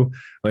good too.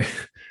 Like,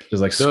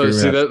 just like no,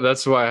 see,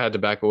 that's why I had to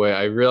back away.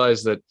 I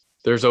realized that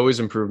there's always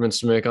improvements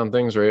to make on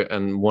things, right?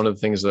 And one of the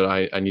things that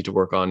I need to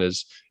work on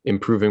is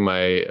improving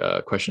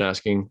my question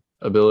asking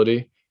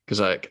ability.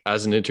 Because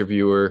as an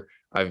interviewer,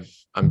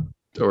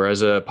 or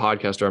as a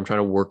podcaster, I'm trying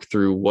to work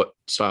through what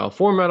style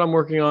format I'm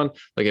working on.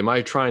 Like, am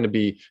I trying to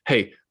be,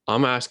 hey,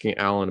 I'm asking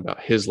Alan about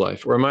his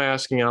life, or am I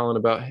asking Alan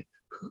about,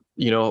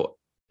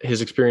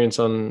 his experience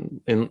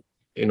in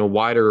a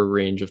wider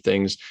range of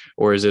things,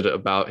 or is it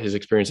about his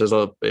experience as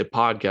a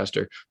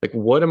podcaster? Like,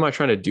 what am I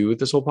trying to do with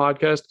this whole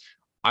podcast?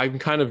 I'm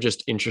kind of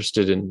just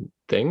interested in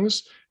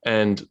things,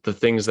 and the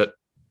things that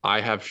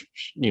I have,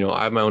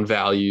 I have my own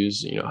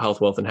values,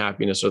 health, wealth, and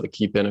happiness are the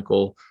key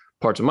pinnacle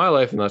parts of my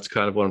life. And that's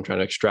kind of what I'm trying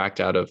to extract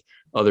out of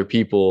other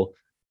people.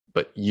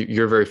 But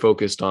you're very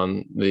focused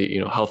on the,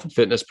 health and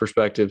fitness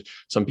perspective.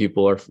 Some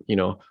people are,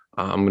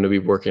 I'm going to be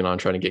working on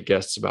trying to get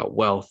guests about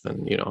wealth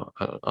and,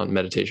 on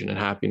meditation and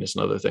happiness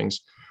and other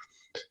things.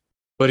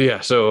 But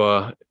yeah,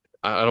 so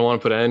I don't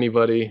want to put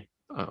anybody,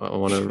 I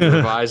want to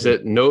revise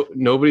it.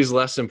 Nobody's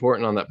less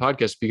important on that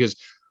podcast, because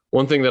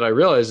one thing that I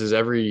realize is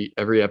every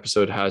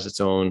episode has its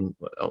own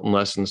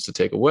lessons to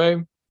take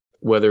away,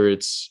 whether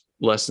it's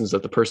lessons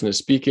that the person is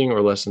speaking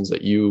or lessons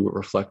that you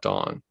reflect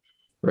on,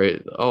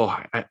 right? Oh,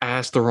 I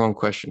asked the wrong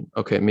question.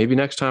 Okay, maybe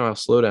next time I'll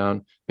slow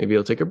down. Maybe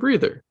I'll take a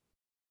breather.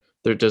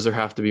 Does there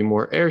have to be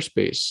more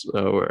airspace,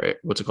 or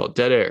what's it called?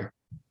 Dead air.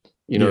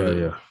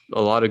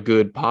 A lot of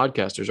good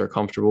podcasters are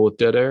comfortable with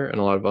dead air, and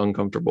a lot of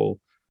uncomfortable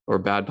or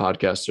bad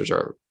podcasters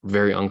are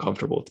very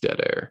uncomfortable with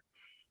dead air.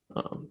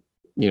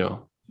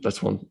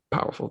 That's one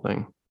powerful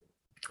thing.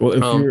 Well,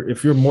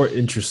 if you're more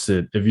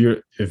interested,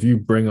 if you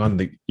bring on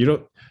you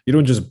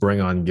don't just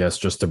bring on guests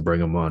just to bring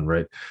them on,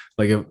 right?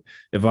 Like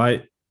if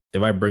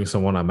I bring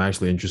someone, I'm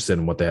actually interested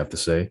in what they have to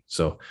say.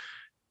 So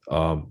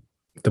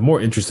the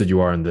more interested you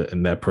are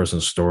in that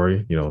person's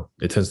story,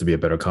 it tends to be a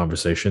better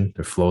conversation.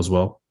 It flows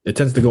well. It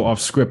tends to go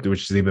off script,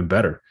 which is even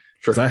better.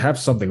 Because I have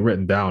something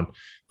written down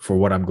for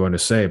what I'm going to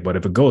say, but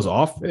if it goes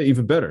off,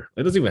 even better.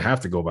 It doesn't even have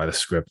to go by the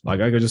script. Like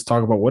I could just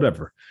talk about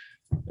whatever.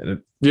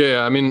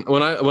 Yeah, I mean,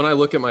 when I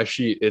look at my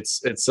sheet,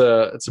 it's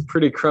a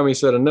pretty crummy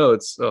set of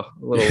notes. Oh, a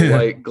little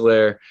light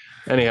glare.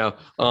 Anyhow,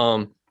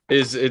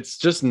 it's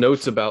just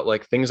notes about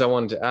like things I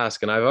wanted to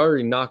ask, and I've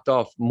already knocked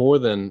off more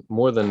than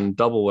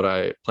double what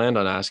I planned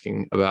on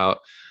asking about.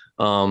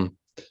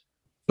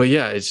 But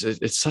yeah,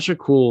 it's such a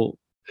cool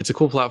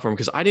platform,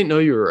 because I didn't know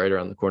you were right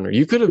around the corner.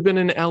 You could have been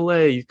in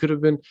LA, you could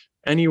have been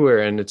anywhere,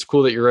 and it's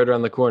cool that you're right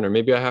around the corner.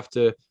 Maybe I have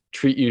to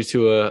treat you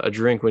to a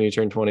drink when you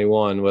turn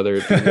 21, whether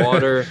it's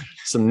water,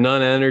 some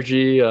Nun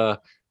Energy,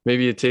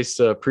 maybe it tastes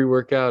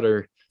pre-workout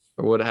or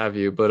what have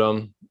you. But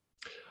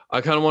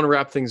I kind of want to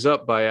wrap things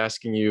up by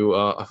asking you,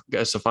 I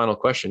guess, a final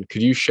question.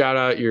 Could you shout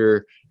out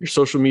your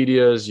social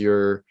medias,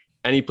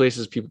 any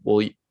places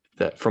people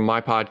that from my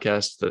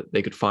podcast that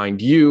they could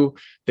find you,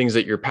 things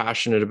that you're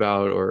passionate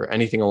about, or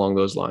anything along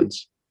those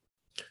lines?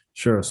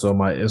 Sure. So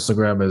my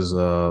Instagram is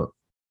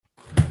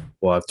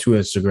I have two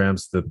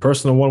Instagrams. The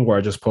personal one where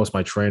I just post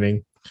my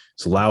training.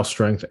 It's Lau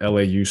Strength,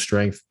 LAU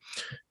Strength.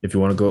 If you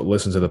want to go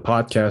listen to the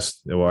podcast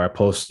where I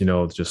post,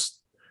 just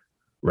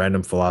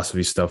random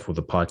philosophy stuff with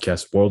the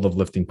podcast, World of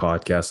Lifting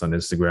Podcast on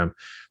Instagram.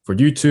 For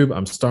YouTube,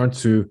 I'm starting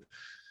to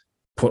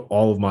put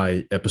all of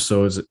my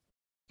episodes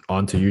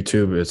onto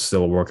YouTube. It's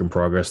still a work in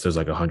progress. There's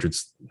like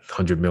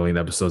 100 million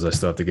episodes I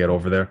still have to get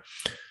over there.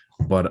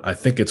 But I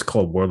think it's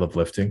called World of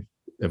Lifting,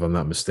 if I'm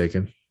not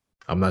mistaken.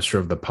 I'm not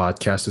sure if the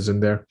podcast is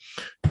in there,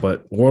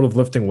 but World of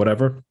Lifting,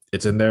 whatever,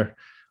 it's in there.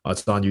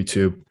 It's on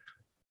YouTube.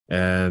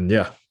 And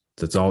yeah,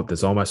 that's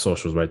all my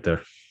socials right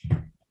there.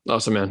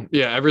 Awesome, man.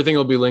 Yeah, everything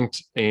will be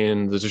linked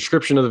in the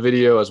description of the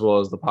video, as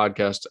well as the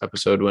podcast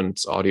episode when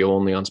it's audio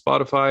only on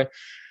Spotify.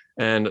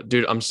 And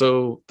dude, I'm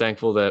so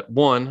thankful that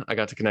 1, I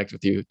got to connect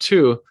with you.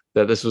 2,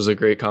 that this was a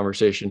great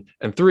conversation.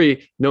 And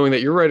 3, knowing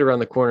that you're right around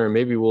the corner,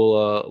 maybe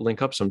we'll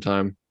link up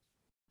sometime.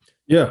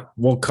 Yeah.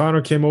 Well,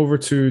 Connor came over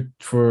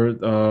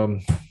for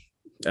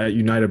at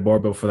United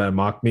Barbell for that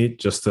mock meet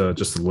just to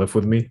lift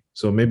with me.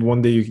 So maybe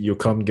one day you'll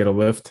come get a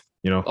lift,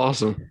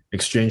 Awesome.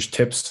 Exchange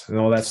tips and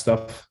all that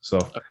stuff. So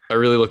I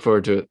really look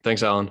forward to it.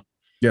 Thanks, Alan.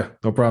 Yeah,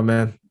 no problem,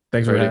 man.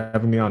 Thanks for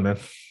having me on, man.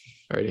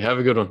 Alrighty. Have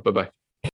a good one. Bye-bye.